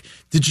messages like,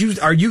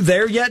 "Are you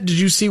there yet? Did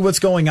you see what's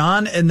going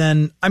on?" And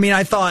then,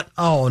 I thought,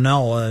 oh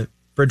no,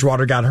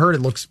 Bridgewater got hurt.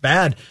 It looks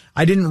bad.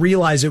 I didn't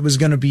realize it was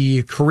going to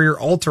be career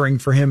altering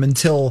for him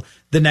until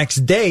the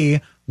next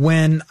day,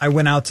 when I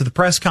went out to the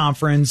press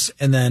conference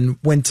and then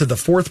went to the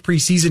fourth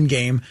preseason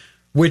game,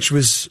 which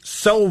was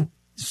so,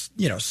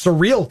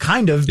 surreal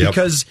kind of,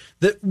 because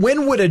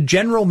when would a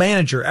general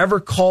manager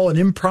ever call an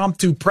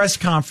impromptu press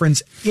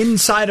conference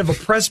inside of a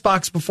press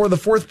box before the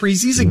fourth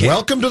preseason game?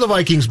 Welcome to the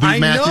Vikings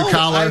beat, Matthew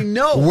Collar. I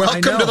know.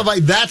 Welcome to the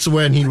Vikings. That's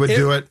when he would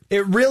do it.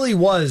 It really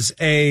was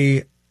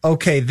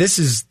okay, this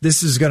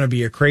is going to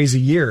be a crazy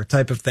year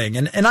type of thing.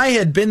 And I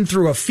had been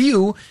through a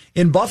few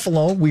in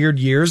Buffalo, weird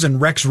years,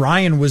 and Rex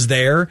Ryan was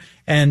there,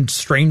 and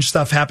strange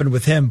stuff happened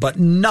with him, but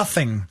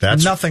nothing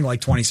like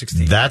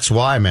 2016. That's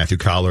why, Matthew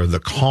Collar, the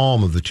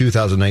calm of the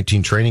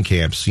 2019 training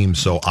camp seems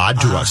so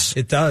odd to us.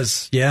 It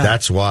does, yeah.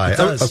 That's why.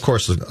 Of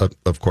course,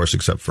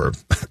 except for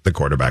the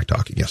quarterback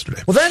talking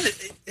yesterday. Well,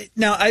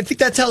 now I think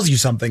that tells you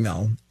something,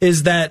 though,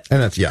 is that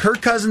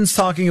Kirk Cousins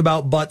talking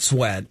about butt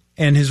sweat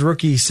and his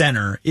rookie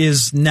center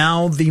is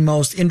now the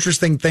most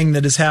interesting thing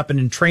that has happened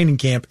in training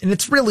camp. And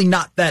it's really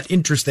not that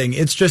interesting.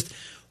 It's just,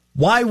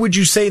 why would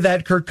you say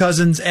that, Kirk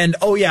Cousins? And,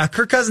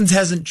 Kirk Cousins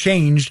hasn't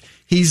changed.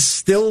 He's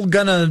still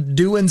going to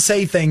do and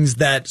say things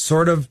that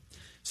sort of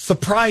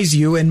surprise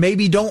you and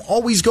maybe don't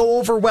always go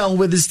over well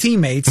with his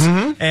teammates.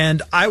 Mm-hmm.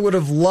 And I would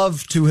have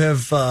loved to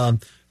have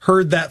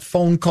heard that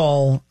phone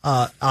call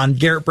on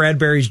Garrett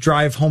Bradbury's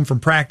drive home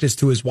from practice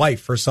to his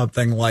wife or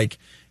something like,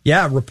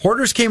 yeah,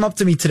 reporters came up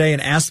to me today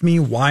and asked me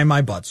why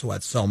my butt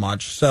sweats so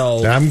much.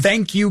 So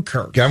thank you,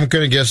 Kirk. I'm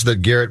going to guess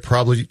that Garrett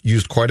probably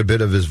used quite a bit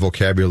of his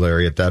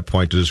vocabulary at that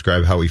point to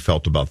describe how he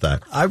felt about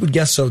that. I would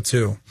guess so,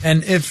 too.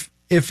 And if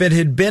if it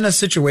had been a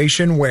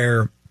situation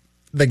where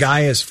the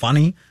guy is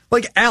funny,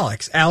 like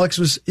Alex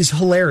is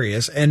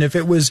hilarious. And if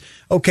it was,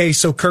 okay,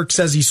 so Kirk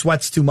says he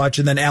sweats too much,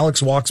 and then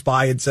Alex walks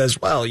by and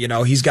says, well,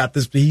 he's got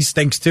this, he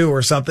stinks too,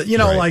 or something,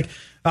 right. Like,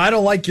 I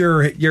don't like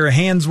your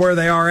hands where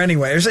they are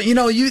anyway. Or so,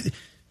 you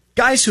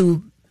guys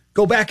who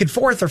go back and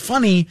forth are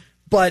funny,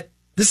 but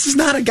this is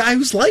not a guy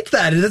who's like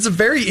that. And it's a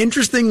very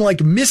interesting,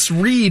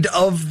 misread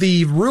of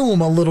the room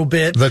a little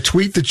bit. The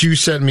tweet that you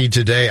sent me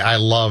today, I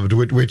loved,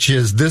 which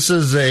is, this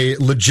is a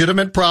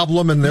legitimate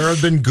problem, and there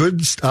have been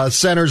good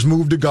centers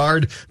moved to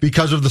guard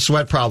because of the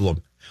sweat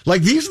problem.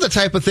 These are the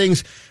type of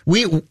things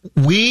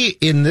we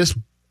in this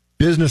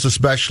business,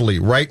 especially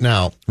right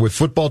now with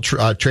football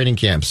training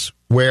camps,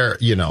 where,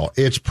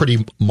 it's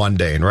pretty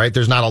mundane, right?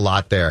 There's not a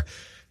lot there.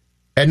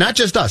 And not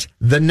just us,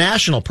 the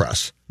national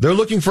press. They're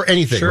looking for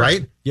anything, sure.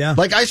 Right? Yeah.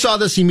 I saw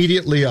this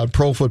immediately on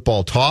Pro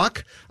Football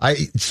Talk.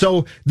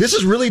 So this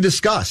is really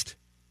discussed.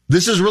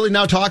 This is really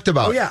now talked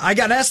about. Oh, yeah. I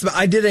got asked about,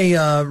 I did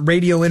a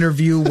radio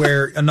interview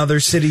where another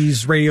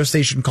city's radio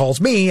station calls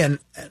me, and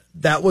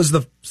that was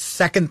the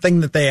second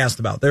thing that they asked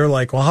about. They were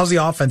like, well, how's the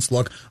offense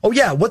look? Oh,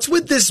 yeah. What's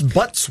with this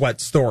butt sweat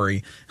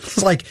story?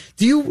 It's like,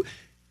 do you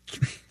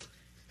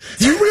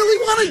really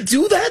want to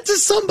do that to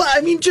somebody?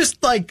 I mean,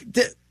 just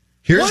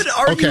what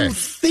are you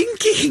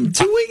thinking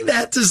doing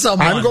that to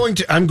someone?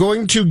 I'm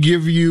going to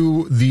give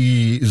you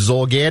the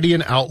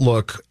Zulgadian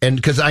outlook, and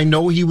because I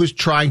know he was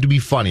trying to be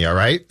funny, all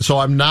right? So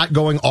I'm not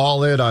going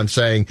all in on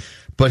saying,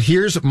 but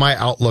here's my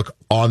outlook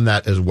on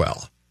that as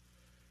well.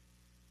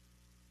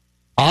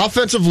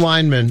 Offensive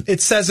linemen.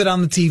 It says it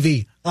on the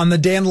TV, on the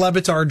Dan Le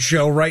Batard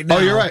show right now. Oh,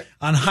 you're right.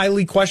 On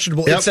Highly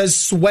Questionable. Yep. It says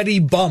sweaty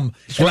bum,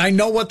 and I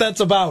know what that's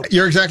about.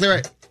 You're exactly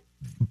right.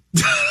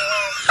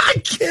 I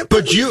can't.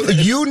 But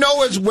you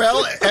know as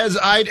well as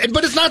I.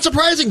 But it's not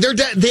surprising.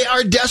 They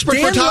are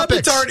desperate for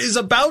topics. Dan Le Batard is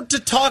about to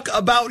talk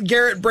about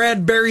Garrett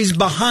Bradbury's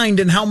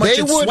behind and how much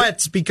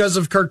sweats because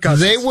of Kirk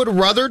Cousins. They would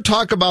rather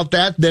talk about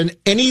that than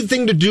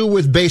anything to do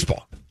with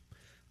baseball.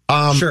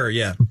 Sure,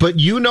 yeah. But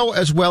you know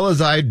as well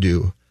as I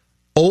do,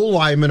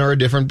 O-linemen are a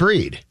different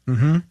breed.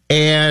 Mm-hmm.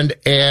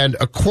 And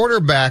a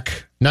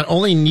quarterback not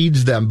only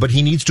needs them, but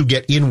he needs to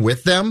get in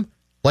with them.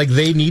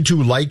 They need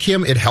to like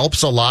him. It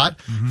helps a lot.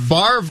 Mm-hmm.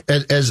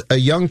 Favre, as a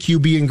young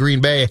QB in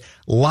Green Bay,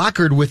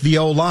 lockered with the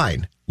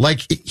O-line.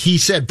 He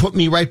said, put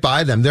me right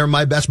by them. They're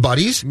my best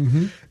buddies.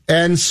 Mm-hmm.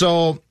 And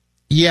so,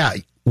 yeah,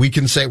 we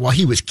can say, well,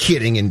 he was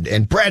kidding,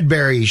 and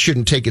Bradbury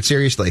shouldn't take it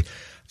seriously.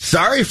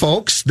 Sorry,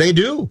 folks, they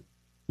do.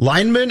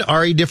 Linemen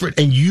are a different,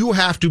 and you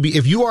have to be,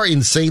 if you are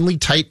insanely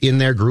tight in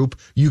their group,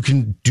 you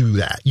can do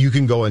that. You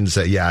can go and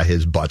say, yeah,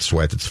 his butt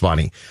sweat, it's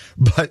funny.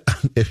 But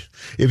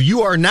if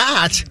you are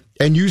not,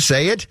 and you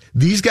say it,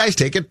 these guys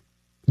take it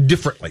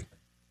differently.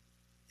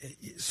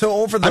 So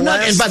over the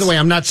and by the way,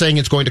 I'm not saying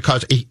it's going to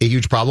cause a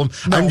huge problem.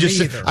 No, I'm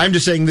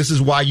just saying this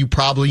is why you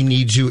probably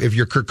need to, if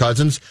you're Kirk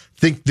Cousins,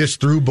 think this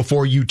through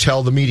before you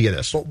tell the media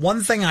this. But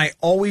one thing I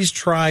always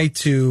try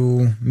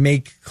to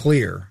make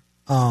clear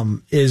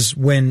is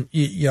when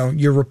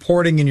you're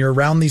reporting and you're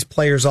around these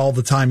players all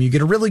the time, you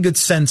get a really good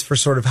sense for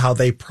sort of how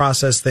they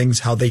process things,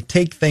 how they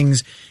take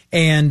things.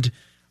 And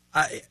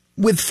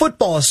with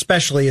football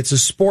especially, it's a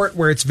sport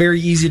where it's very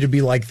easy to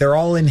be like, they're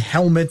all in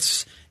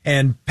helmets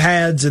and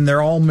pads and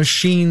they're all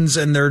machines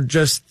and they're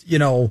just,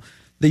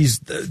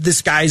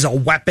 this guy's a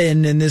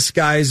weapon and this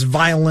guy's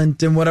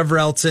violent and whatever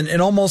else.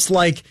 And almost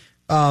like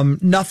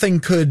nothing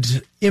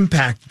could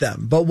impact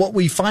them. But what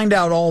we find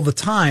out all the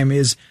time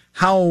is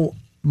how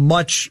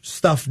much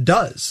stuff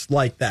does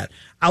like that.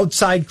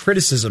 Outside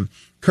criticism.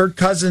 Kirk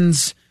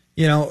Cousins,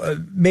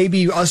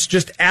 maybe us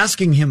just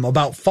asking him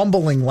about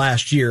fumbling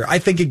last year, I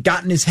think it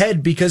got in his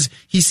head because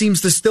he seems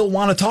to still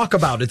want to talk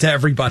about it to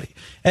everybody.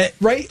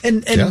 Right?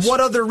 And yes. What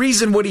other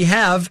reason would he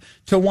have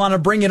to want to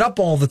bring it up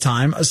all the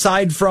time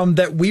aside from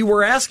that we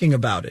were asking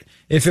about it?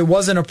 If it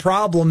wasn't a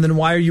problem, then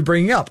why are you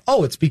bringing it up?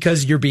 Oh, it's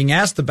because you're being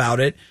asked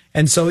about it.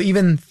 And so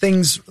even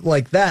things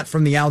like that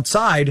from the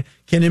outside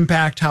can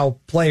impact how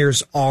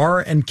players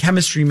are, and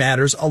chemistry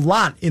matters a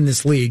lot in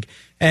this league.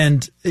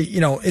 And,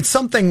 it's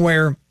something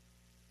where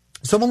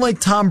someone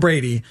like Tom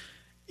Brady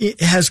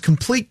has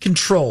complete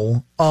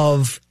control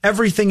of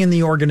everything in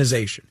the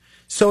organization.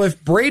 So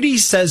if Brady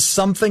says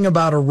something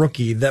about a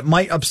rookie that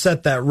might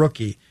upset that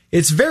rookie,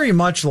 it's very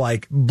much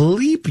like,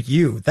 bleep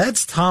you.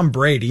 That's Tom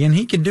Brady, and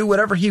he can do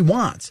whatever he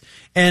wants.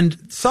 And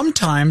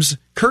sometimes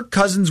Kirk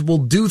Cousins will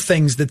do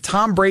things that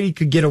Tom Brady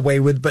could get away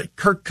with, but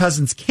Kirk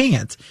Cousins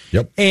can't.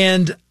 Yep.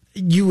 And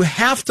you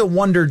have to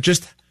wonder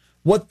just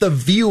what the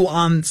view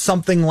on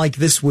something like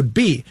this would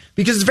be.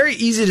 Because it's very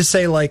easy to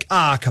say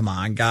come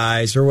on,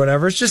 guys, or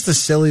whatever. It's just a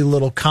silly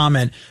little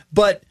comment.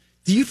 But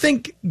do you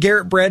think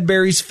Garrett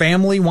Bradbury's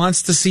family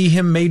wants to see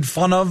him made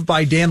fun of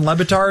by Dan Le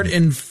Batard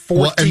in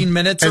 14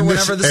 minutes or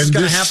whenever this is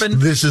going to happen?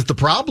 This is the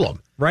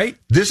problem. Right?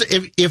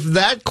 If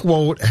that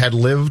quote had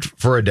lived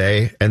for a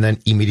day and then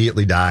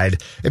immediately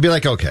died, it'd be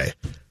like, okay.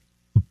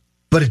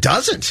 But it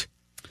doesn't.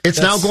 It's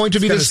now going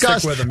to be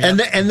discussed. Him,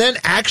 yeah. And then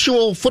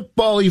actual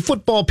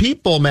football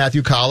people,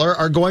 Matthew Collar,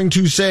 are going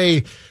to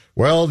say,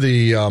 well,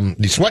 the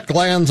sweat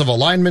glands of a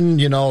lineman,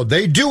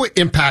 they do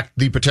impact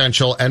the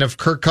potential. And if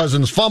Kirk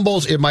Cousins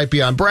fumbles, it might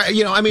be on Brad.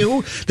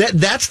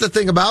 That's the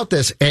thing about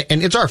this.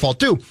 And it's our fault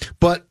too.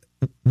 But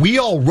we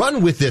all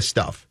run with this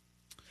stuff.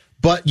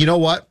 But you know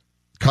what?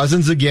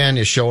 Cousins, again,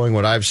 is showing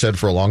what I've said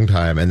for a long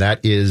time, and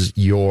that is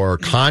your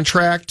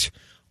contract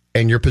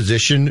and your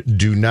position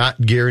do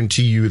not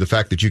guarantee you the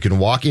fact that you can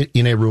walk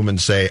in a room and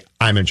say,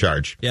 I'm in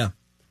charge. Yeah.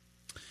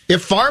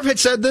 If Favre had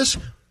said this,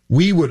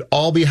 we would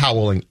all be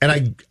howling. And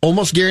I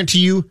almost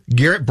guarantee you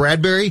Garrett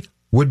Bradbury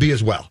would be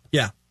as well.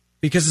 Yeah,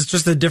 because it's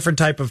just a different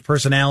type of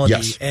personality.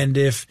 Yes. And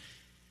if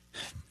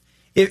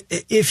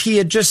he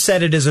had just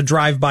said it as a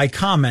drive-by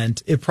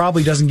comment, it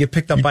probably doesn't get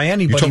picked up by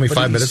anybody. You told me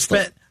 5 minutes.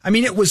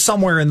 It was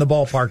somewhere in the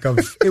ballpark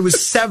of, it was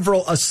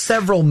a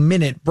several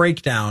minute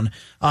breakdown.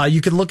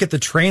 You can look at the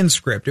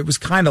transcript. It was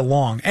kind of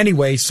long.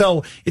 Anyway,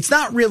 so it's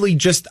not really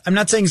just, I'm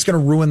not saying it's going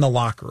to ruin the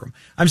locker room.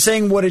 I'm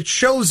saying what it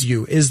shows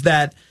you is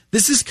that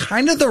this is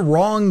kind of the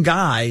wrong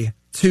guy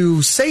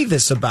to say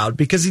this about,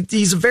 because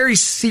he's a very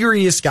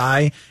serious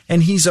guy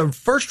and he's a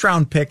first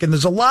round pick and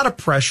there's a lot of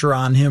pressure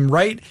on him,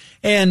 right?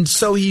 And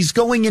so he's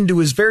going into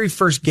his very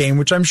first game,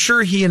 which I'm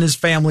sure he and his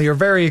family are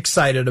very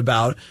excited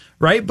about,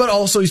 right? But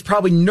also he's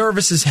probably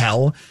nervous as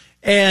hell.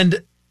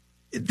 And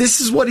this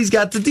is what he's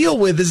got to deal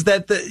with, is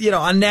that,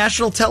 on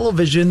national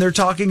television, they're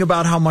talking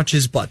about how much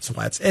his butt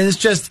sweats. And it's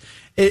just,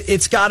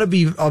 it's got to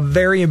be a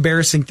very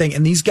embarrassing thing.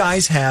 And these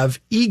guys have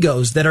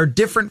egos that are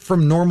different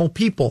from normal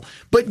people.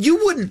 But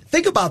you wouldn't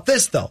think about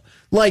this, though.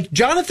 Like,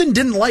 Jonathan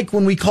didn't like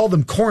when we called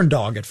him corn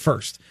dog at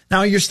first.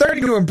 Now, you're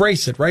starting to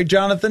embrace it, right,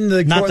 Jonathan?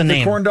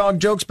 The corn dog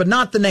jokes, but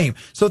not the name.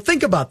 So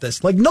think about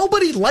this. Like,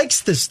 nobody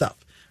likes this stuff.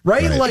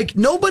 Right? Like,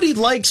 nobody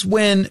likes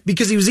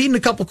because he was eating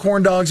a couple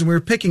corn dogs and we were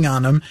picking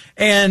on him,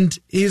 and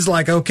he's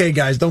like, okay,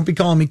 guys, don't be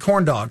calling me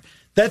corn dog.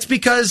 That's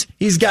because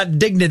he's got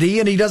dignity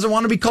and he doesn't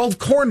want to be called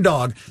corn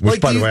dog. Which,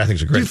 by the way, I think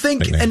is a great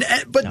nickname.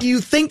 Do you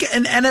think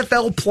an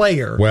NFL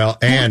player? Well,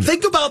 and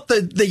think about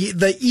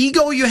the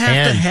ego you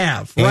have to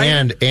have,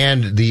 right?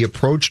 And the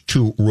approach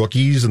to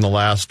rookies in the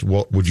last,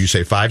 what would you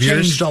say, 5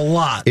 years? Changed a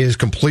lot. Is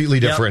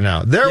completely different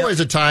now. There was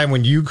a time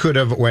when you could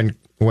have,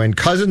 when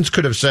Cousins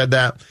could have said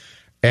that,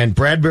 and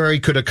Bradbury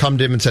could have come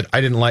to him and said, I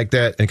didn't like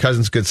that. And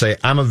Cousins could say,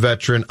 I'm a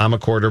veteran. I'm a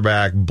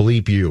quarterback.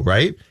 Bleep you,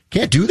 right?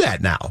 Can't do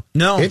that now.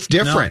 No. It's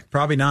different. No,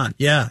 probably not.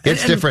 Yeah.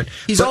 It's different.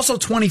 He's also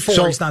 24.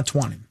 So, he's not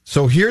 20.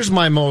 So here's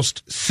my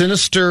most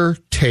sinister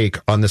take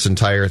on this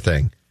entire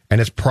thing. And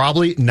it's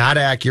probably not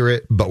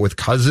accurate, but with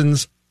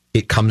Cousins,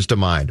 it comes to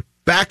mind.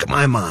 Back of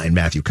my mind,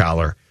 Matthew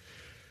Collar.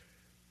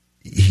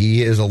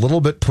 He is a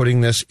little bit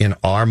putting this in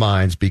our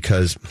minds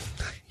because...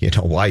 You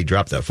know why he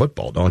dropped that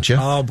football, don't you?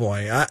 Oh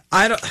boy,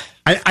 I don't.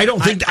 I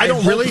don't think. I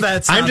don't really.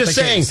 I'm just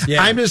saying.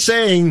 Yeah. I'm just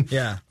saying.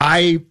 Yeah.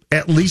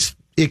 At least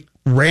it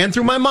ran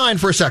through my mind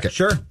for a second.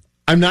 Sure.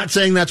 I'm not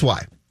saying that's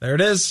why. There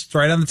it is. It's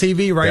right on the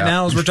TV right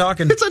now as we're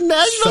talking. It's a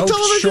national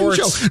television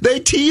show. They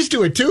teased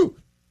to it too.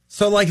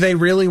 So like they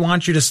really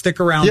want you to stick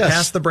around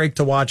past the break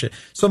to watch it.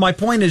 So my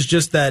point is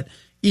just that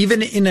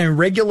even in a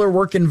regular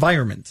work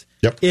environment,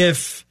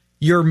 if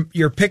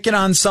you're picking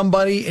on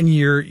somebody and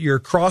you're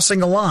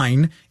crossing a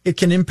line, it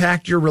can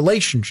impact your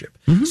relationship.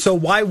 Mm-hmm. So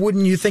why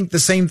wouldn't you think the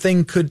same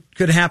thing could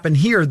happen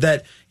here,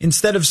 that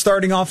instead of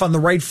starting off on the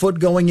right foot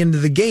going into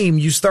the game,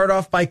 you start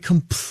off by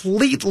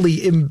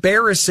completely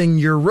embarrassing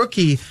your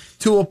rookie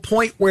to a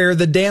point where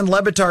the Dan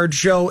Le Batard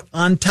show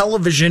on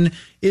television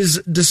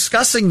is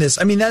discussing this.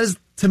 I mean,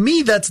 to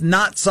me, that's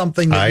not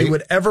something that you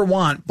would ever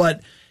want,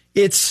 but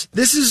I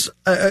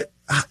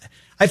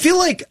feel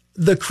like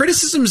the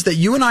criticisms that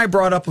you and I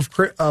brought up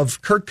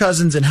of Kirk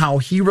Cousins and how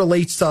he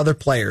relates to other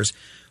players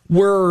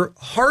were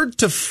hard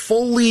to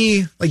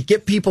fully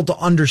get people to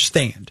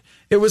understand.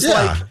 It was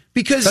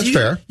because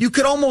you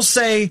could almost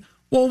say,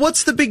 well,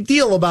 what's the big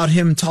deal about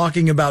him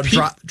talking about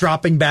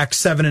dropping back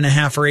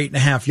 7.5 or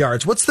 8.5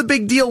 yards? What's the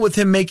big deal with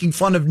him making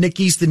fun of Nick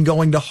Easton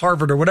going to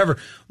Harvard or whatever?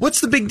 What's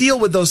the big deal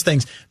with those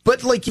things?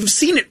 But you've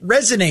seen it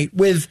resonate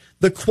with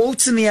the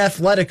quotes in The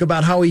Athletic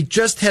about how he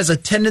just has a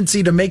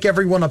tendency to make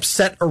everyone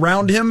upset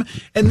around him.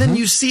 And then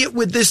you see it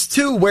with this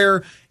too,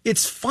 where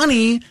it's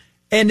funny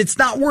and it's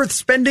not worth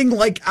spending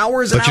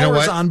hours and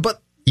hours on.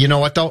 But you know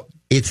what though?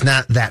 It's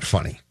not that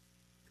funny.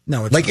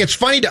 No, it's not. It's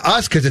funny to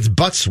us because it's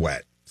butt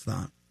sweat. It's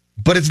not.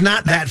 But it's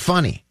not that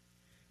funny.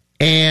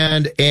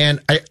 And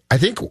I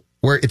think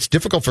where it's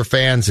difficult for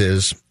fans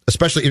is,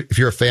 especially if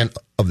you're a fan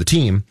of the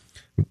team,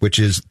 which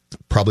is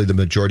probably the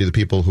majority of the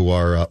people who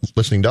are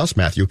listening to us,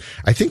 Matthew,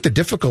 I think the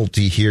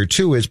difficulty here,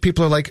 too, is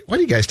people are like, what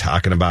are you guys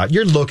talking about?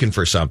 You're looking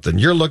for something.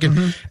 You're looking.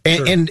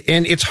 Mm-hmm.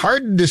 And it's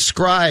hard to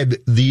describe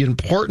the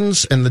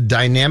importance and the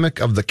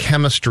dynamic of the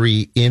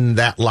chemistry in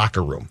that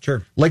locker room.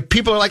 Sure.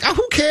 People are like,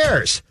 who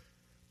cares?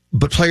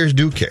 But players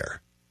do care.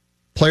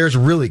 Players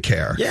really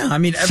care. Yeah, I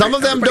mean, some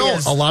of them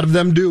don't. A lot of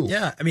them do.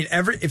 Yeah, I mean,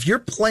 if you're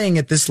playing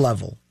at this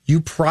level,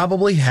 you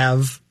probably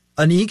have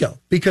an ego,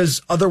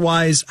 because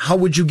otherwise, how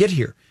would you get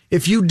here?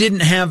 If you didn't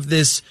have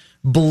this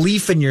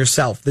belief in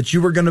yourself that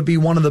you were going to be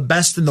one of the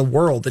best in the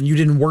world and you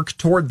didn't work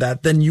toward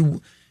that, then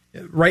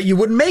right? You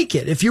wouldn't make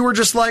it. If you were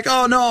just like,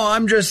 oh, no,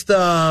 I'm just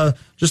a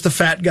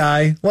fat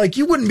guy, like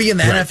you wouldn't be in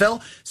the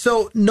NFL.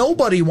 So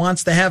nobody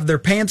wants to have their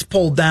pants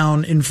pulled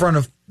down in front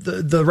of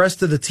the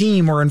rest of the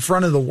team or in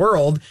front of the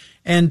world.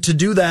 And to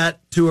do that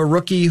to a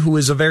rookie who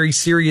is a very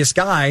serious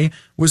guy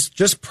was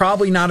just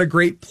probably not a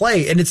great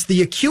play. And it's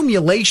the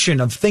accumulation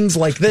of things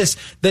like this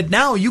that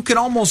now you can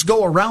almost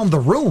go around the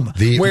room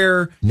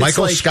where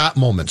Michael Scott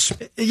moments.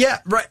 Yeah,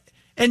 right.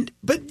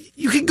 But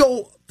you can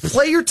go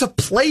player to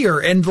player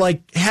and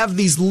like have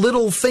these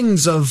little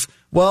things of,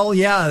 well,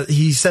 yeah,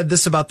 he said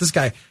this about this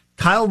guy.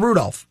 Kyle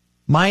Rudolph,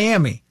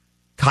 Miami.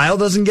 Kyle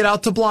doesn't get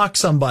out to block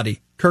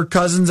somebody. Kirk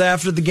Cousins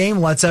after the game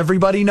lets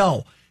everybody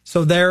know.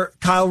 So there,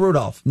 Kyle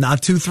Rudolph,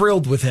 not too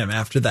thrilled with him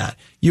after that.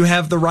 You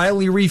have the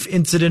Riley Reiff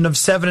incident of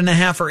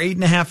 7.5 or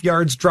 8.5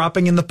 yards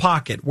dropping in the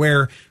pocket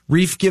where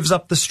Reiff gives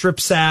up the strip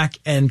sack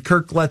and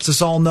Kirk lets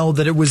us all know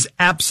that it was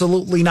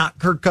absolutely not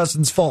Kirk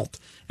Cousins' fault.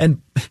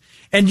 And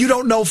you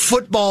don't know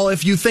football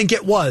if you think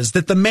it was,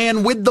 that the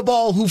man with the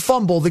ball who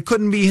fumbled, it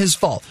couldn't be his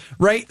fault,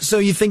 right? So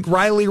you think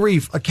Riley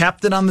Reiff, a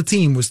captain on the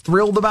team, was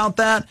thrilled about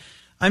that?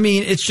 I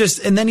mean, it's just,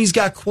 and then he's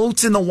got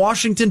quotes in the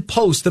Washington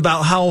Post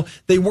about how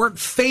they weren't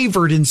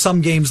favored in some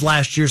games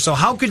last year. So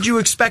how could you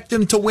expect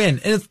him to win?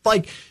 And it's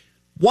like,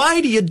 why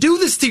do you do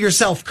this to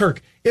yourself,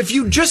 Kirk? If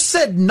you just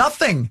said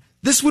nothing,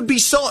 this would be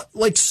so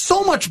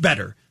much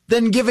better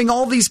than giving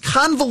all these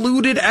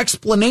convoluted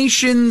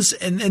explanations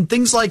and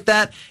things like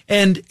that.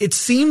 And it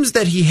seems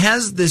that he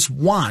has this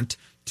want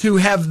to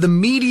have the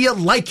media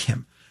like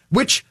him,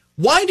 which,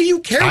 why do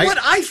you care what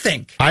I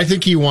think? I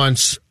think he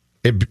wants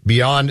it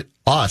beyond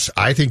us.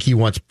 I think he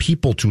wants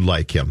people to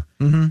like him,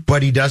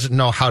 but he doesn't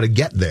know how to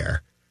get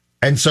there.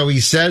 And so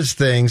he says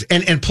things.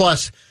 And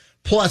plus,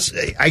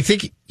 I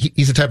think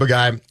he's the type of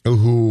guy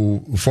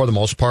who, for the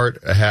most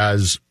part,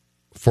 has,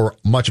 for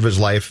much of his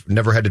life,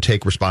 never had to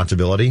take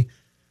responsibility.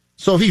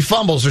 So if he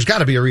fumbles, there's got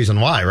to be a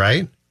reason why,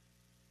 right?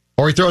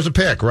 Or he throws a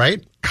pick,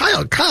 right?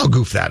 Kyle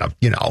goofed that up,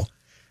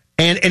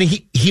 And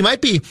he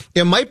might be,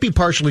 it might be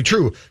partially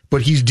true,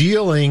 but he's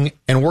dealing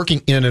and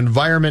working in an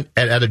environment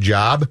at a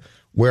job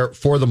where,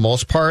 for the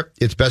most part,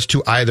 it's best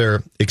to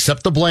either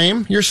accept the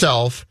blame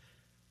yourself,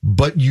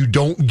 but you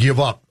don't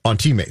give up on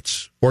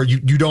teammates, or you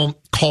don't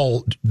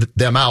call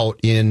them out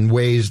in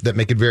ways that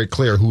make it very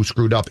clear who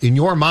screwed up in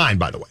your mind,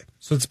 by the way.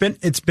 So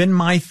it's been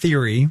my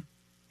theory,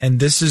 and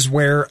this is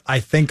where I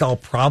think I'll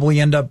probably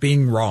end up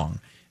being wrong,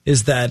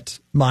 is that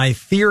my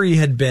theory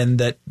had been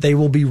that they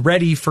will be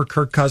ready for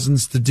Kirk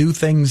Cousins to do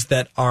things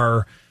that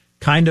are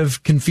kind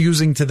of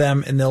confusing to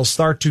them, and they'll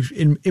start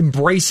to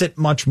embrace it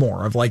much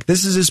more of like,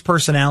 this is his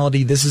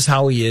personality, this is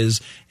how he is,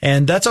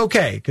 and that's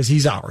okay because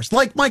he's ours.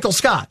 Like Michael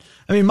Scott.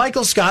 I mean,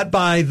 Michael Scott,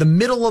 by the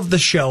middle of the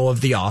show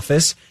of The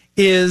Office,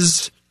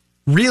 is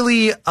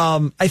really,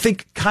 I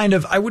think, kind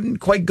of, I wouldn't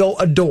quite go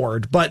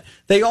adored, but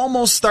they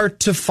almost start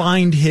to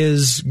find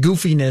his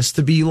goofiness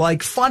to be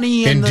like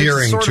funny and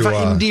endearing,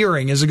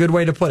 endearing is a good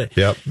way to put it.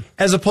 Yep.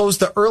 As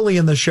opposed to early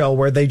in the show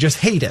where they just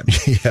hate him.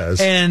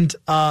 Yes. And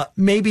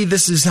maybe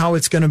this is how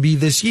it's going to be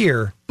this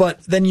year,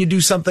 but then you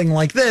do something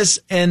like this,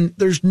 and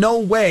there's no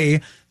way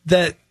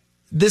that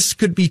this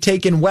could be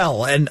taken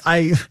well. And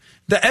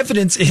the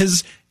evidence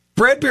is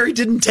Bradbury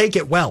didn't take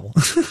it well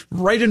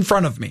right in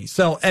front of me.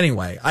 So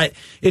anyway,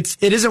 it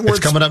isn't worth.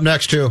 It's coming up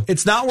next too.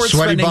 It's not worth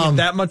spending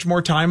that much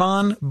more time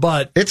on,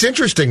 but it's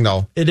interesting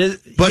though. It is.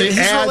 But his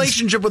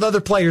relationship with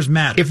other players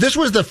matters. If this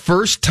was the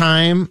first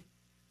time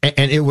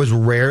and it was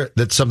rare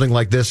that something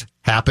like this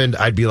happened,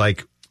 I'd be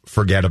like,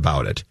 forget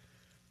about it.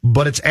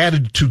 But it's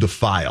added to the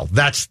file.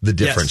 That's the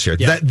difference here.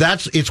 Yeah.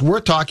 It's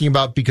worth talking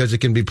about because it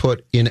can be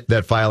put in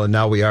that file, and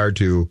now we are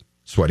to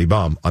Sweaty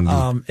Bum on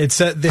the it's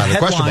the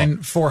headline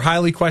for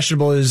highly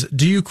questionable is,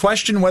 do you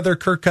question whether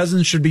Kirk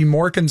Cousins should be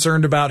more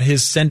concerned about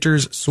his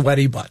center's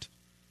sweaty butt?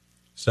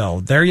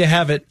 So there you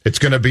have it. It's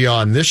going to be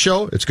on this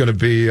show. It's going to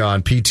be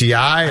on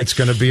PTI. It's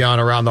going to be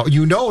on around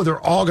they're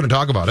all going to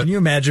talk about it. Can you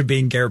imagine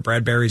being Garrett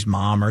Bradbury's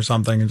mom or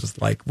something and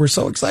just like, we're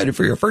so excited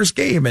for your first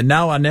game, and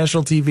now on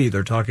national TV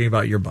they're talking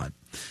about your butt.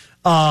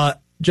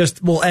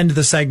 We'll end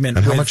the segment.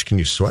 And how much can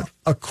you sweat?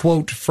 A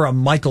quote from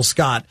Michael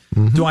Scott.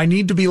 Mm-hmm. Do I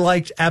need to be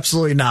liked?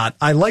 Absolutely not.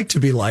 I like to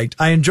be liked.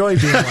 I enjoy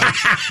being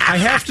liked. I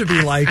have to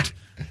be liked,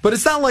 but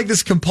it's not like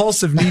this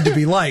compulsive need to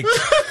be liked.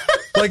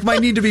 Like my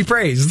need to be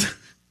praised.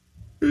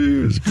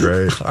 It was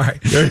great. All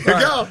right. There you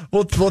go.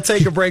 We'll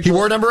take a break. He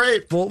wore number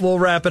 8. We'll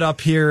wrap it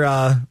up here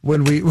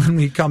when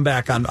we come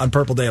back on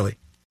Purple Daily.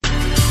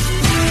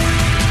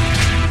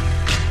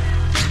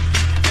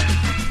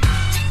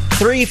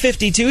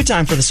 3:52,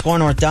 time for the Score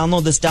North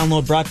download. This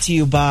download brought to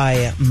you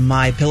by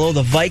MyPillow.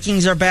 The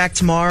Vikings are back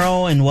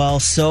tomorrow, and well,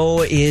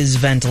 so is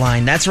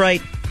Ventline. That's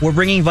right. We're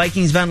bringing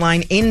Vikings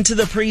Ventline into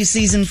the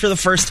preseason for the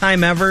first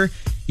time ever.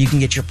 You can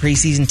get your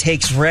preseason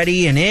takes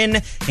ready and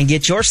in, and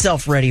get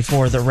yourself ready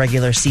for the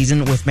regular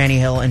season with Manny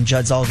Hill and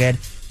Judd Zolgad.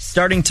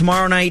 Starting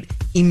tomorrow night,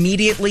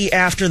 immediately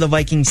after the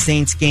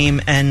Vikings-Saints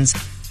game ends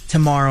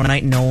tomorrow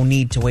night. No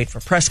need to wait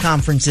for press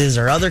conferences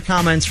or other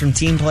comments from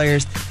team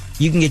players.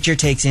 You can get your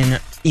takes in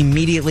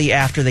immediately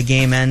after the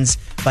game ends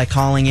by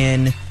calling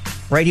in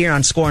right here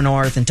on Score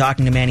North and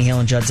talking to Manny Hill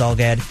and Judd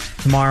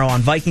Zulgad tomorrow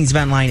on Vikings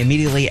Vent Line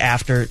immediately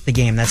after the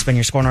game. That's been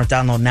your Score North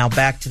download. Now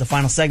back to the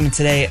final segment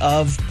today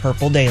of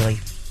Purple Daily.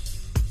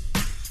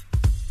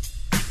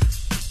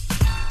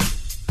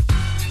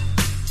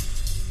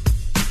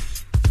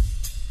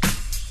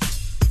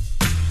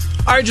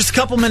 All right, just a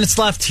couple minutes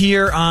left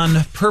here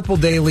on Purple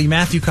Daily.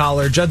 Matthew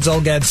Collar, Judd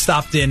Zulgad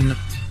stopped in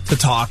to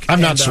talk.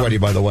 I'm not sweaty,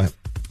 by the way.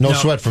 No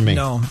sweat for me.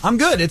 No, I'm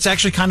good. It's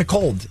actually kind of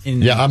cold.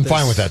 I'm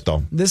fine with that,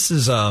 though. This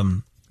is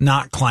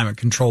not climate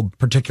controlled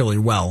particularly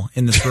well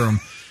in this room.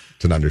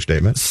 It's an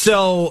understatement.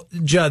 So,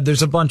 Judd,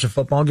 there's a bunch of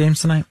football games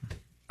tonight.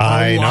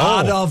 I know. A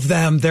lot of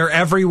them. They're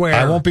everywhere.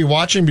 I won't be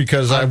watching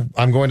because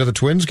I'm going to the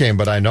Twins game,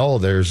 but I know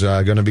there's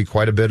going to be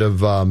quite a bit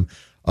of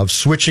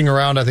switching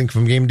around, I think,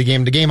 from game to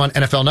game to game on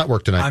NFL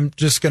Network tonight. I'm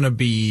just going to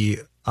be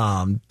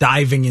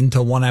diving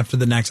into one after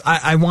the next.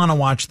 I want to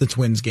watch the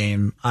Twins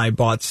game. I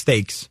bought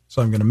steaks,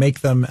 so I'm going to make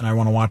them, and I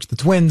want to watch the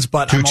Twins,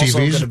 but I'm also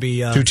going to be...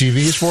 two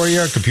TVs for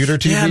you? A computer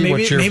TV? Yeah, maybe,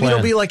 What's your plan?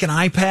 It'll be like an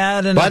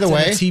iPad and By the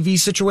way, a TV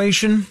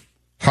situation.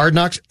 Hard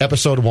Knocks,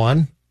 Episode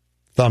 1,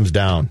 thumbs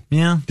down.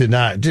 Yeah. Did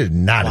not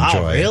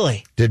enjoy it.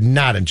 Really? Did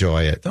not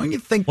enjoy it. Don't you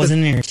think...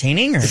 Wasn't it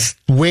entertaining? Or?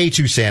 Way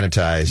too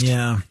sanitized.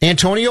 Yeah.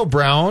 Antonio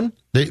Brown...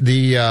 his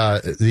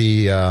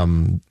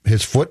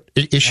foot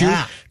issue,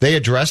 they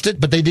addressed it,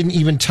 but they didn't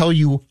even tell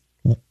you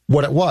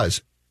what it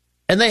was.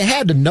 And they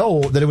had to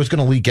know that it was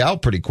going to leak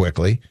out pretty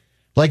quickly.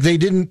 Like, they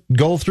didn't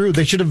go through.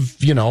 They should have,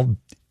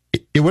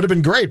 it would have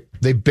been great.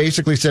 They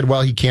basically said,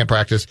 well, he can't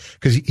practice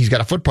because he's got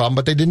a foot problem,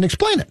 but they didn't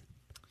explain it.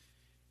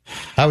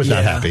 I was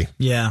not happy.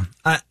 Yeah.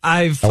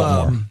 I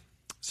felt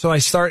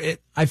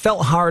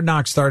Hard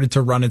Knocks started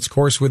to run its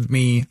course with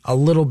me a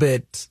little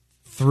bit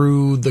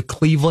through the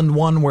Cleveland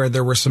one, where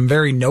there were some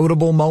very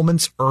notable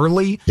moments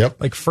early,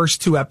 like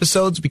first 2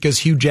 episodes, because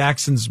Hugh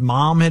Jackson's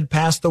mom had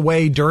passed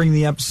away during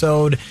the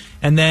episode.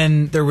 And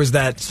then there was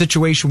that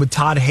situation with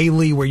Todd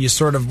Haley where you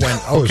sort of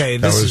went, okay,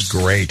 this is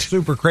great.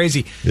 Super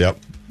crazy. Yep.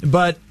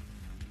 But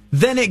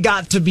then it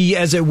got to be,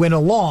 as it went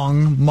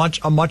along,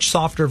 a much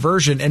softer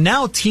version. And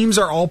now teams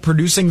are all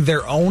producing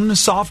their own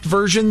soft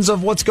versions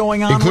of what's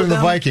going on. Including with them,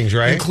 the Vikings,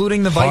 right?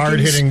 Including the Vikings.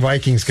 Hard-hitting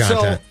Vikings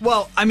content.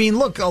 So,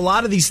 look, a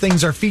lot of these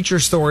things are feature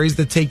stories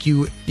that take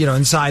you,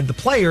 inside the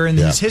player and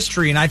his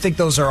history, and I think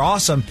those are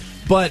awesome.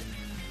 But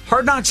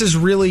Hard Knocks has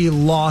really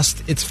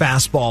lost its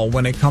fastball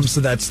when it comes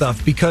to that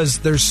stuff because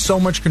there's so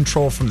much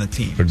control from the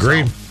team.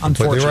 Agreed. So,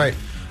 unfortunately. Right.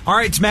 All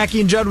right, it's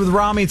Mackie and Judd with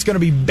Rami. It's going to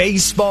be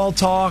baseball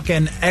talk.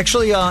 And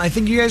actually, I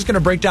think you guys are going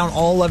to break down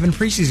all 11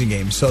 preseason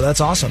games. So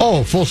that's awesome.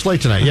 Oh, full slate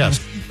tonight, yes.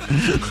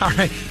 All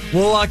right.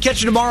 We'll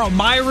catch you tomorrow.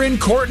 Myron,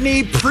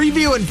 Courtney,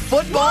 previewing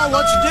football.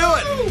 Let's do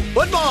it.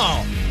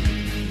 Football.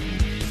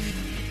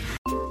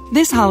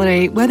 This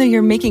holiday, whether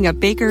you're making a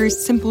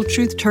Baker's Simple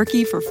Truth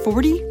turkey for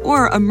 40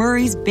 or a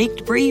Murray's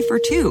Baked Brie for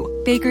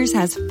 2, Baker's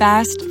has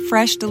fast,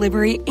 fresh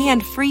delivery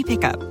and free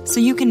pickup, so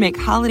you can make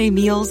holiday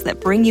meals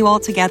that bring you all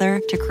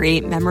together to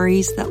create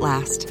memories that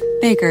last.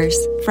 Baker's,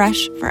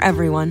 fresh for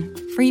everyone.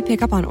 Free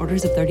pickup on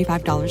orders of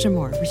 $35 or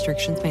more.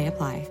 Restrictions may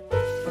apply.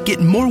 Get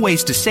more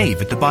ways to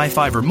save at the Buy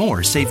 5 or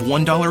More Save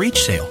 $1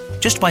 each sale.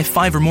 Just buy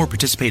 5 or more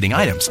participating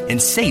items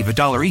and save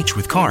 $1 each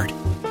with card.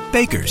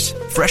 Baker's,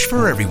 fresh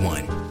for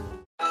everyone.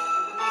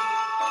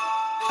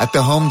 At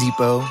the Home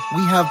Depot,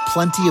 we have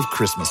plenty of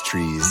Christmas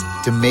trees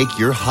to make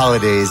your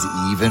holidays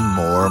even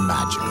more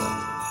magical.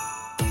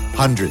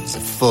 Hundreds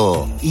of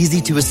full,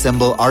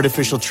 easy-to-assemble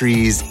artificial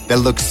trees that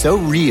look so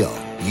real,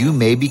 you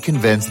may be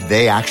convinced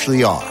they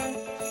actually are.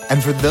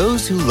 And for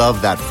those who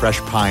love that fresh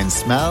pine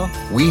smell,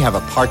 we have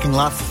a parking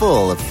lot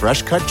full of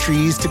fresh-cut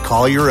trees to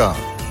call your own.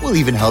 We'll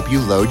even help you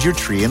load your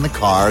tree in the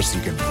car so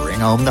you can bring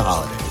home the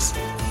holidays.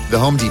 The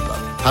Home Depot,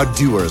 how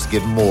doers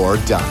get more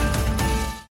done.